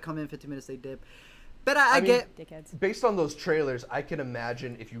 passes. They come in 15 minutes. They dip. But I get. Dickheads. Based on those trailers, I can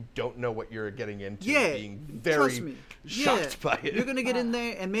imagine if you don't know what you're getting into, being trust very me. shocked by it. You're gonna get in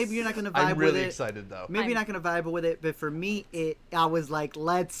there, and maybe you're not gonna vibe I'm with it. really excited though. Maybe you're not gonna vibe with it, but for me, I was like,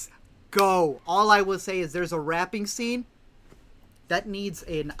 let's go. All I will say is there's a rapping scene that needs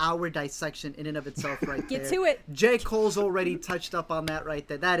an hour dissection in and of itself right there. Get to it. J. Cole's already touched up on that right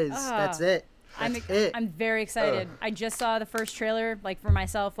there. That's it. That's it. I'm very excited. I just saw the first trailer, like for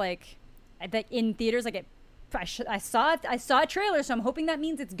myself, like in theaters. Like I saw a trailer, so I'm hoping that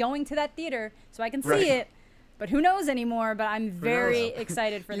means it's going to that theater so I can see it. But who knows anymore? But I'm very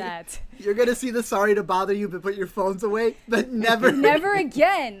excited for that. You're gonna see the sorry to bother you, but put your phones away. But never, never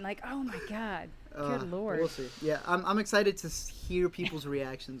again. Like, oh my god, good lord. We'll see. Yeah, I'm excited to hear people's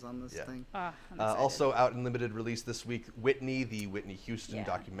reactions on this thing. I'm Also out in limited release this week, Whitney, the Whitney Houston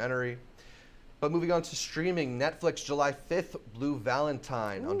documentary. But moving on to streaming, Netflix, July 5th, Blue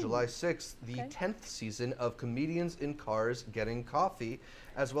Valentine. On July 6th, the 10th season of Comedians in Cars Getting Coffee,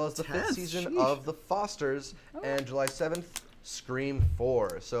 as well as the 5th season of The Fosters. And July 7th, Scream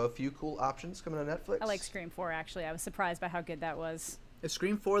 4. So a few cool options coming on Netflix. I like Scream 4, actually. I was surprised by how good that was. Is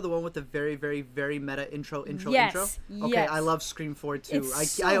Scream 4 the one with the very, very, very meta intro? Yes. Okay, I love Scream 4 too.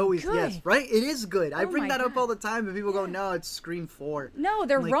 I always, good. yes, right? It is good. I bring that up all God. the time, and people go, no, it's Scream 4. No,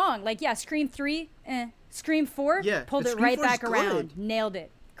 they're wrong. Like, yeah, Scream 3, Scream 4, pulled it right back around. Nailed it.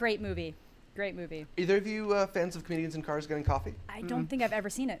 Great movie. Great movie. Either of you fans of Comedians in Cars Getting Coffee? I don't think I've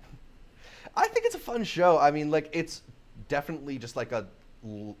ever seen it. I think it's a fun show. I mean, like, it's definitely just like a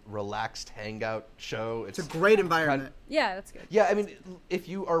relaxed hangout show. It's a great environment. Yeah, that's good. Yeah, I mean, if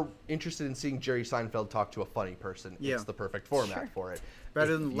you are interested in seeing Jerry Seinfeld talk to a funny person, it's the perfect format for it.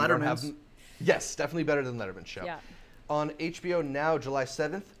 Better than Letterman's. Yes, definitely better than Letterman's show. Yeah. On HBO Now, July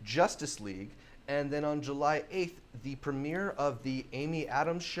 7th, Justice League. And then on July 8th, the premiere of the Amy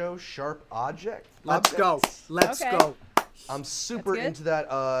Adams show, Sharp Objects. Let's go. Let's go. I'm super into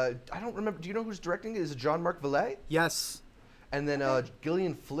that. I don't remember. Do you know who's directing it? Is it Jean-Marc Vallée? Yes. And then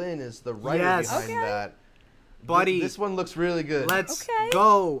Gillian Flynn is the writer behind that. Buddy. This one looks really good. Let's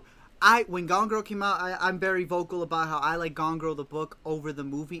go. When Gone Girl came out, I'm very vocal about how I like Gone Girl the book over the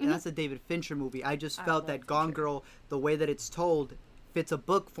movie, and that's a David Fincher movie. I just felt that Gone Girl, the way that it's told, fits a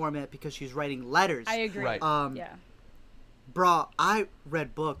book format because she's writing letters. I agree. Right. Bro, I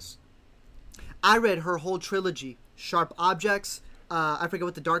read books. I read her whole trilogy, Sharp Objects, I forget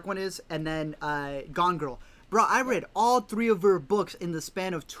what the dark one is, and then Gone Girl. Bro, I read all 3 of her books in the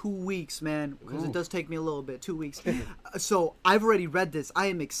span of 2 weeks, man. Because it does take me a little bit, 2 weeks. So I've already read this. I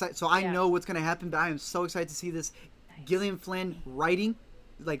am excited. So I know what's going to happen, but I am so excited to see this. Gillian Flynn writing,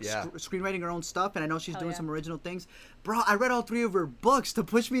 like screenwriting her own stuff, and I know she's doing some original things. Bro, I read all 3 of her books to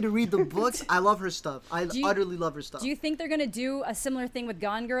push me to read the books. I love her stuff. I utterly love her stuff. Do you think they're going to do a similar thing with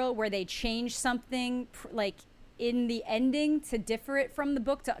Gone Girl where they change something, like, in the ending to differ it from the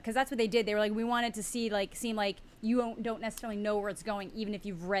book? Because that's what they did. They were like, we wanted to seem like you don't necessarily know where it's going, even if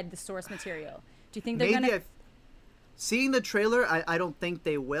you've read the source material. Do you think they're going to... Seeing the trailer, I don't think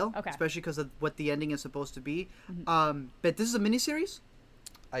they will, especially because of what the ending is supposed to be. But this is a miniseries?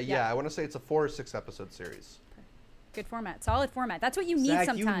 I want to say it's a 4 or 6 episode series. Good format. Solid format. That's what you need Zach,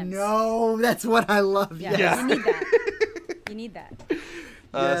 sometimes. You know, that's what I love. Yeah. You need that. You need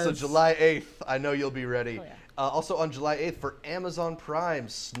that. So July 8th, I know you'll be ready. Oh, yeah. Also on July 8th for Amazon Prime,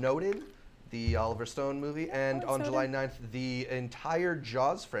 Snowden, the Oliver Stone movie, and on July 9th, the entire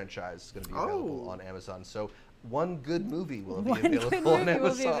Jaws franchise is going to be available on Amazon. So one good movie will be available on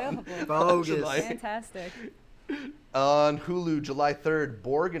Amazon. Bogus. Fantastic. On Hulu, July 3rd,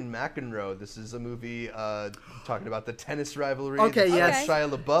 Borg and McEnroe. This is a movie talking about the tennis rivalry.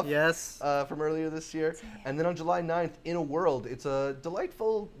 Shia LaBeouf from earlier this year. And then on July 9th, In a World. It's a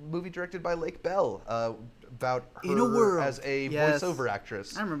delightful movie directed by Lake Bell about her as a voiceover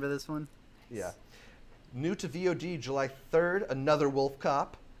actress. I remember this one. Yeah. New to VOD, July 3rd, another Wolf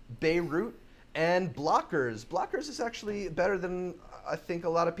Cop, Beirut, and Blockers. Blockers is actually better than I think a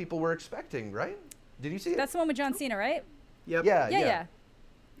lot of people were expecting, right? Did you see it? That's the one with John Cena, right? Yep. Yeah,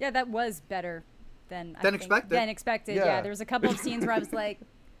 that was better than expected. Yeah, there was a couple of scenes where I was like,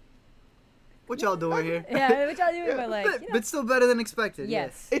 what y'all doing here? Yeah, what y'all doing? But like, but still better than expected.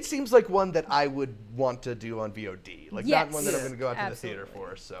 Yes. It seems like one that I would want to do on VOD. Like not one that I'm going to go out to the theater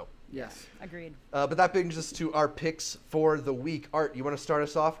for. So. Yes. Agreed. But that brings us to our picks for the week. Art, you want to start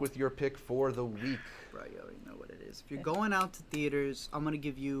us off with your pick for the week? Right, you already know what it is. If you're going out to theaters, I'm going to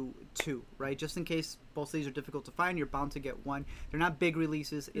give you 2, right? Just in case both of these are difficult to find, you're bound to get one. They're not big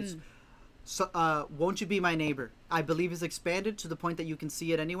releases. It's Won't You Be My Neighbor. I believe it's expanded to the point that you can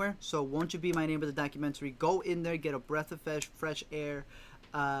see it anywhere. So Won't You Be My Neighbor, the documentary. Go in there, get a breath of fresh air.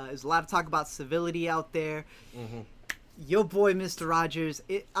 There's a lot of talk about civility out there. Your boy, Mr. Rogers.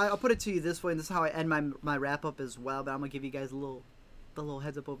 I'll put it to you this way, and this is how I end my wrap up as well. But I'm gonna give you guys a little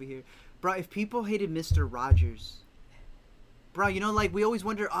heads up over here, bro. If people hated Mr. Rogers, bro, you know, like we always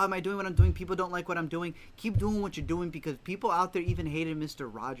wonder, oh, am I doing what I'm doing? People don't like what I'm doing. Keep doing what you're doing because people out there even hated Mr.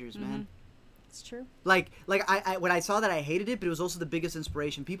 Rogers, man. It's true. Like I when I saw that, I hated it, but it was also the biggest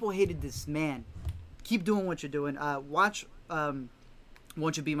inspiration. People hated this man. Keep doing what you're doing. Watch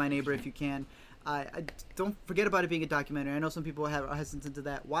Won't You Be My Neighbor if you can. I don't forget about it being a documentary. I know some people are hesitant to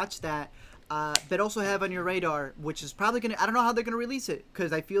that. Watch that. But also have on your radar, which is probably going to... I don't know how they're going to release it,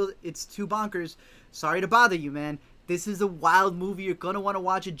 because I feel it's too bonkers. Sorry to bother you, man. This is a wild movie. You're going to want to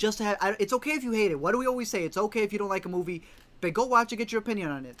watch it just to have... it's okay if you hate it. What do we always say? It's okay if you don't like a movie, but go watch it, get your opinion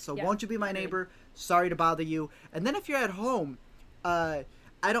on it. So Won't You Be My Neighbor? Sorry to bother you. And then if you're at home...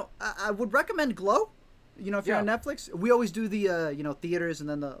 I would recommend Glow. You know, if you're on Netflix, we always do the theaters and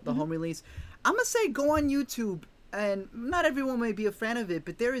then the home release. I'm gonna say go on YouTube, and not everyone may be a fan of it,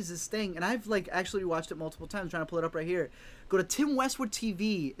 but there is this thing, and I've actually watched it multiple times. Trying to pull it up right here. Go to Tim Westwood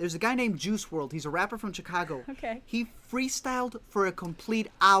TV. There's a guy named Juice WRLD. He's a rapper from Chicago. Okay. He freestyled for a complete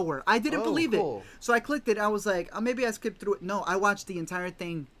hour. I didn't believe it, so I clicked it. I was like, maybe I skipped through it. No, I watched the entire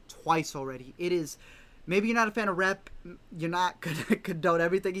thing twice already. It is. Maybe you're not a fan of rap, you're not going to condone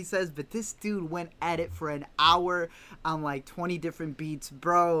everything he says, but this dude went at it for an hour on like 20 different beats,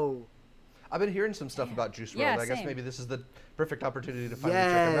 bro. I've been hearing some stuff about Juice WRLD. Yeah, I guess same. maybe this is the perfect opportunity to finally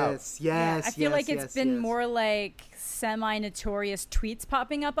check him out. Yes, I feel like it's been more like semi-notorious tweets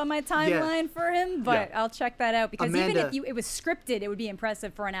popping up on my timeline for him, but I'll check that out because even if it was scripted, it would be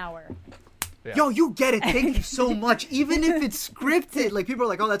impressive for an hour. Yeah. Yo, you get it. Thank you so much. Even if it's scripted, like people are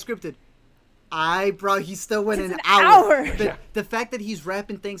like, oh, that's scripted. Bro, he still went an hour. The fact that he's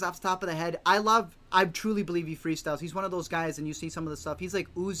rapping things off the top of the head, I truly believe he freestyles. He's one of those guys, and you see some of the stuff. He's like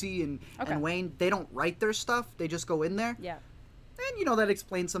Uzi and Wayne. They don't write their stuff. They just go in there. Yeah. And, that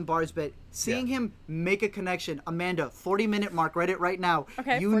explains some bars, but seeing him make a connection. Amanda, 40-minute mark. Write it right now.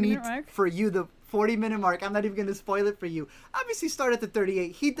 Okay, you need, for you, the 40-minute mark. I'm not even going to spoil it for you. Obviously, start at the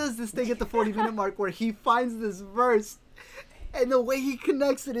 38. He does this thing at the 40-minute mark where he finds this verse. And the way he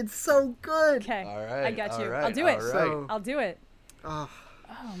connects it, it's so good. Okay. All right. I got you. Right, I'll do it. Right. I'll do it. Oh,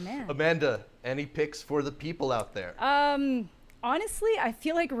 man. Amanda, any picks for the people out there? Honestly, I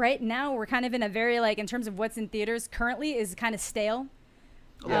feel like right now we're kind of in a very, in terms of what's in theaters currently is kind of stale.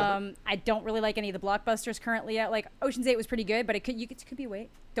 Yeah. I don't really like any of the blockbusters currently out. Like Ocean's 8 was pretty good, but it could be wait.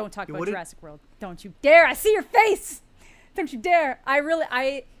 Don't talk about Jurassic World. Don't you dare. I see your face. Don't you dare.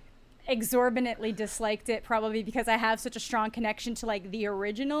 I exorbitantly disliked it probably because I have such a strong connection to the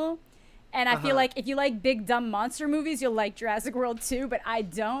original, and I feel like if you like big dumb monster movies you'll like Jurassic World too, but I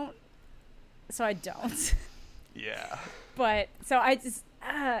don't, so I don't. Yeah. But so I just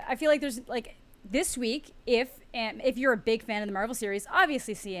I feel like there's this week, if you're a big fan of the Marvel series,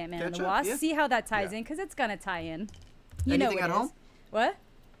 obviously see Ant-Man and the Wasp, see how that ties in, because it's gonna tie in. Anything at home? What?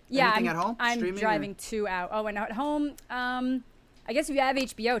 Yeah, Anything at home? I'm Streaming driving 2 out. Oh, and at home, I guess if you have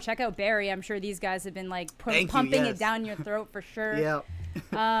HBO, check out Barry. I'm sure these guys have been pumping it down your throat for sure. Yeah.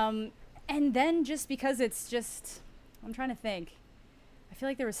 And then just because it's just, I'm trying to think. I feel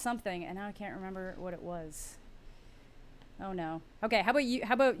like there was something, and now I can't remember what it was. Oh no. Okay, how about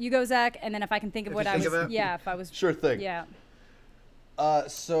you go, Zach? And then if I can think of what I was, if I was. Sure thing. Yeah.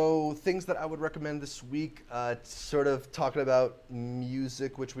 So things that I would recommend this week, sort of talking about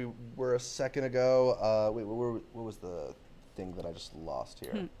music, which we were a second ago. Wait, what was the thing that I just lost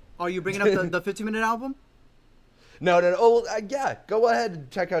here? Are you bringing up the 15-minute album? No. Oh, yeah. Go ahead and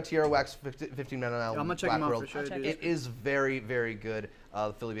check out Tierra Whack's 15-minute album. I'm gonna check him out for sure. It is very, very good.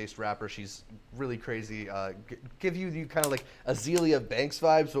 Philly-based rapper. She's really crazy. Give you kind of like Azealia Banks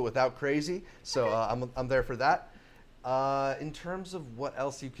vibes, but without crazy. So I'm there for that. In terms of what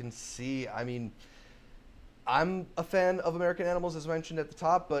else you can see, I mean, I'm a fan of American Animals, as mentioned at the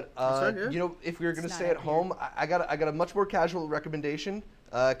top, but if we were going to stay at home, I got a much more casual recommendation.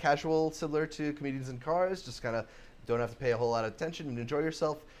 Casual, similar to Comedians in Cars, just kind of don't have to pay a whole lot of attention and enjoy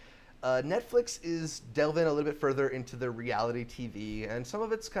yourself. Netflix is delving a little bit further into the reality TV, and some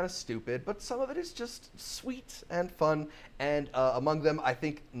of it's kind of stupid, but some of it is just sweet and fun. And among them, I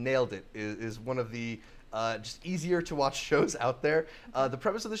think Nailed It is one of the just easier to watch shows out there. The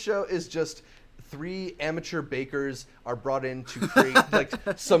premise of the show is just 3 amateur bakers are brought in to create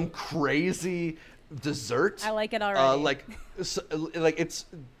some crazy dessert. I like it already. It's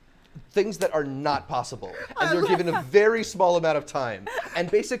things that are not possible, and they're given a very small amount of time,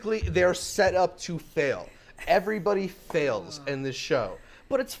 and basically they're set up to fail. Everybody fails in this show,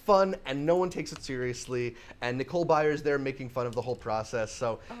 but it's fun and no one takes it seriously, and Nicole Byer's there making fun of the whole process.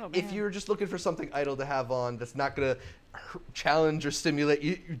 So if you're just looking for something idle to have on that's not going to challenge or stimulate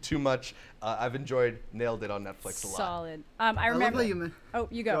you too much, I've enjoyed Nailed It on Netflix a lot. Solid. I remember. You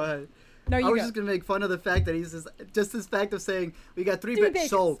go. Go ahead. No, you I was go. just going to make fun of the fact that he's just this fact of saying, we got 3 bits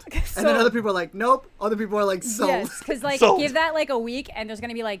sold. And then other people are like, nope. Other people are like, sold. Yes, because give that a week and there's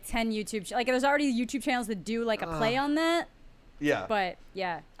going to be 10 YouTube. There's already YouTube channels that do a play on that. Yeah. But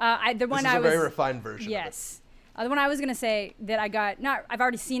yeah. This is a very refined version. Yes. The one I was going to say that I've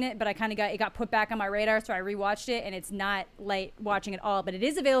already seen it, but it got put back on my radar, so I rewatched it, and it's not light watching at all. But it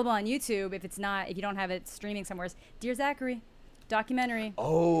is available on YouTube if you don't have it streaming somewhere. Dear Zachary. Documentary.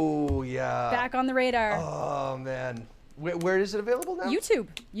 Oh, yeah. Back on the radar. Oh, man. Where is it available now? YouTube.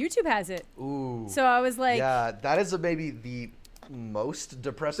 YouTube has it. Ooh. So I was like... Yeah, that is maybe the most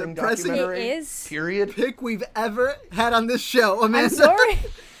depressing Depressing documentary. It is. Period. pick we've ever had on this show, Amanda. I'm sorry.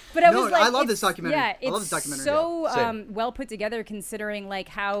 But I No, was like, I love it's- this documentary. Yeah, I love it's this documentary. so Yeah, same. well put together, considering like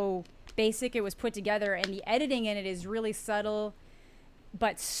how basic it was put together, and the editing in it is really subtle,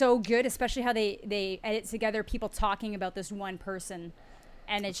 but so good. Especially how they edit together people talking about this one person,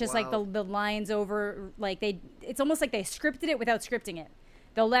 and it's just like the lines over like it's almost like they scripted it without scripting it.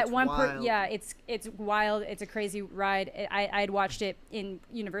 They'll let It's one wild. it's wild. It's a crazy ride. I had watched it in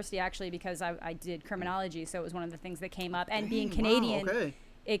university actually because I did criminology, so it was one of the things that came up. And being Canadian, Wow, okay.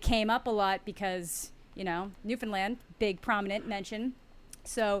 it came up a lot because, you know, Newfoundland, big prominent mention.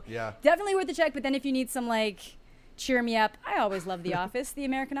 So Yeah. definitely worth the check. But then if you need some like cheer me up, I always love The Office, The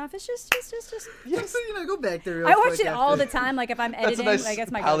American Office. Just Yes, you know, go back there. Real I watch quick it all after. the time. Like if I'm That's a editing, nice like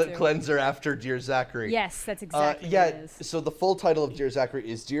that's my palate go-to. cleanser after Dear Zachary. Yes, that's exactly yeah, what it is. so the full title of Dear Zachary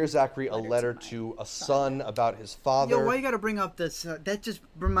is Dear Zachary, a letter my to a son about his father. Yo, why you gotta bring up this? That just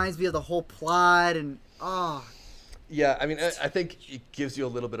reminds me of the whole plot and Yeah, I mean, I think it gives you a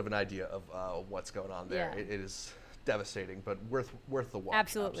little bit of an idea of what's going on there. Yeah. It is devastating, but worth the watch.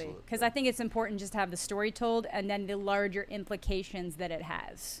 Absolutely, because I think it's important just to have the story told and then the larger implications that it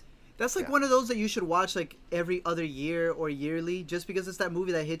has. that's like Yeah. one of those that you should watch like every other year or yearly, just because it's that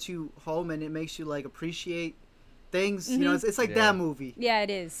movie that hits you home and it makes you like appreciate things. You know, it's like Yeah. that movie. Yeah, it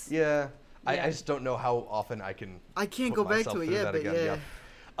is. Yeah, I Yeah. just don't know how often I can. I can't put go back myself to it through yet, that but again. yeah.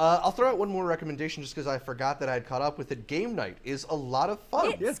 I'll throw out one more recommendation just because I forgot that I had caught up with it. Game Night is a lot of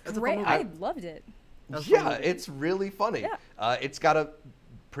fun. It's that's a fun great. movie. I loved it. That's Yeah, fun. it's really funny. Yeah. It's got a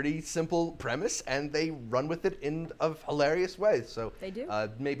pretty simple premise, and they run with it in a hilarious way. So They do.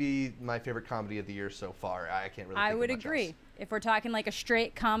 Maybe my favorite comedy of the year so far. I can't really. I think of would much agree. else. If we're talking like a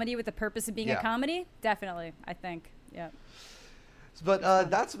straight comedy with the purpose of being Yeah. a comedy, definitely, I think. Yeah. But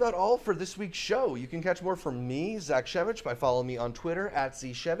that's about all for this week's show. You can catch more from me, Zach Shevich, by following me on Twitter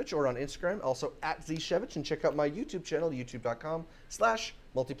 @ZShevich or on Instagram, also @ZShevich, and check out my YouTube channel,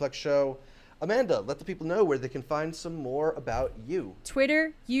 youtube.com/multiplex show. Amanda, let the people know where they can find some more about you.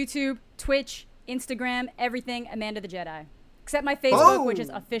 Twitter, YouTube, Twitch, Instagram, everything Amanda the Jedi. Except my Facebook, which is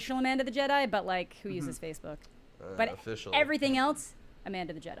Oh! official Amanda the Jedi, but like, who uses Facebook? But Official. everything else,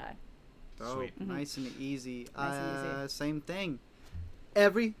 Amanda the Jedi. Oh, Sweet. nice and easy. Nice and easy. Same thing.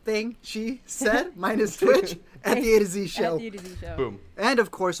 Everything she said, minus Twitch, at the A to Z show. At the A to Z show. Boom. And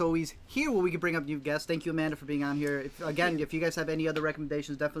of course, always here where we can bring up new guests. Thank you, Amanda, for being on here. If you guys have any other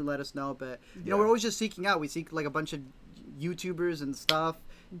recommendations, definitely let us know. But you know, Yeah. we're always just seeking out. We seek like a bunch of YouTubers and stuff,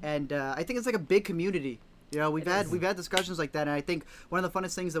 and I think it's like a big community. You know, we've had discussions like that, and I think one of the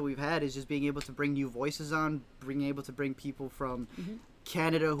funnest things that we've had is just being able to bring new voices on, being able to bring people from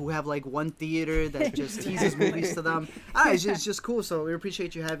Canada who have like one theater that just teases movies to them. It's just cool. So we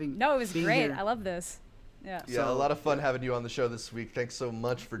appreciate you having. No, it was being great. here. I love this. Yeah. Yeah, a So- lot of fun having you on the show this week. Thanks so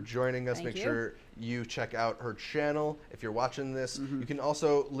much for joining us. Thank Make you. sure you check out her channel if you're watching this. Mm-hmm. You can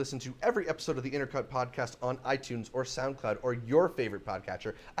also listen to every episode of the Intercut podcast on iTunes or SoundCloud or your favorite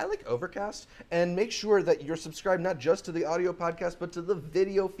podcatcher. I like Overcast. And make sure that you're subscribed not just to the audio podcast, but to the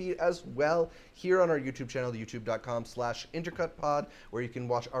video feed as well here on our YouTube channel, youtube.com/intercutpod, where you can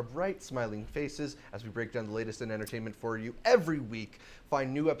watch our bright, smiling faces as we break down the latest in entertainment for you every week.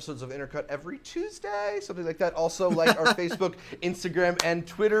 Find new episodes of Intercut every Tuesday, something like that. Also, like our Facebook, Instagram, and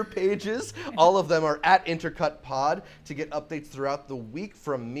Twitter pages. All of them are @IntercutPod to get updates throughout the week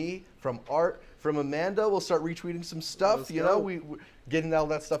from me, from Art, from Amanda. We'll start retweeting some stuff. Let's You go. know, we're getting all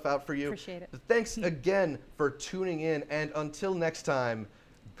that stuff out for you. Appreciate it. But thanks again for tuning in. And until next time,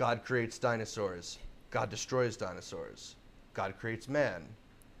 God creates dinosaurs. God destroys dinosaurs. God creates man.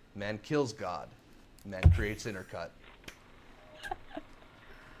 Man kills God. Man creates Intercut.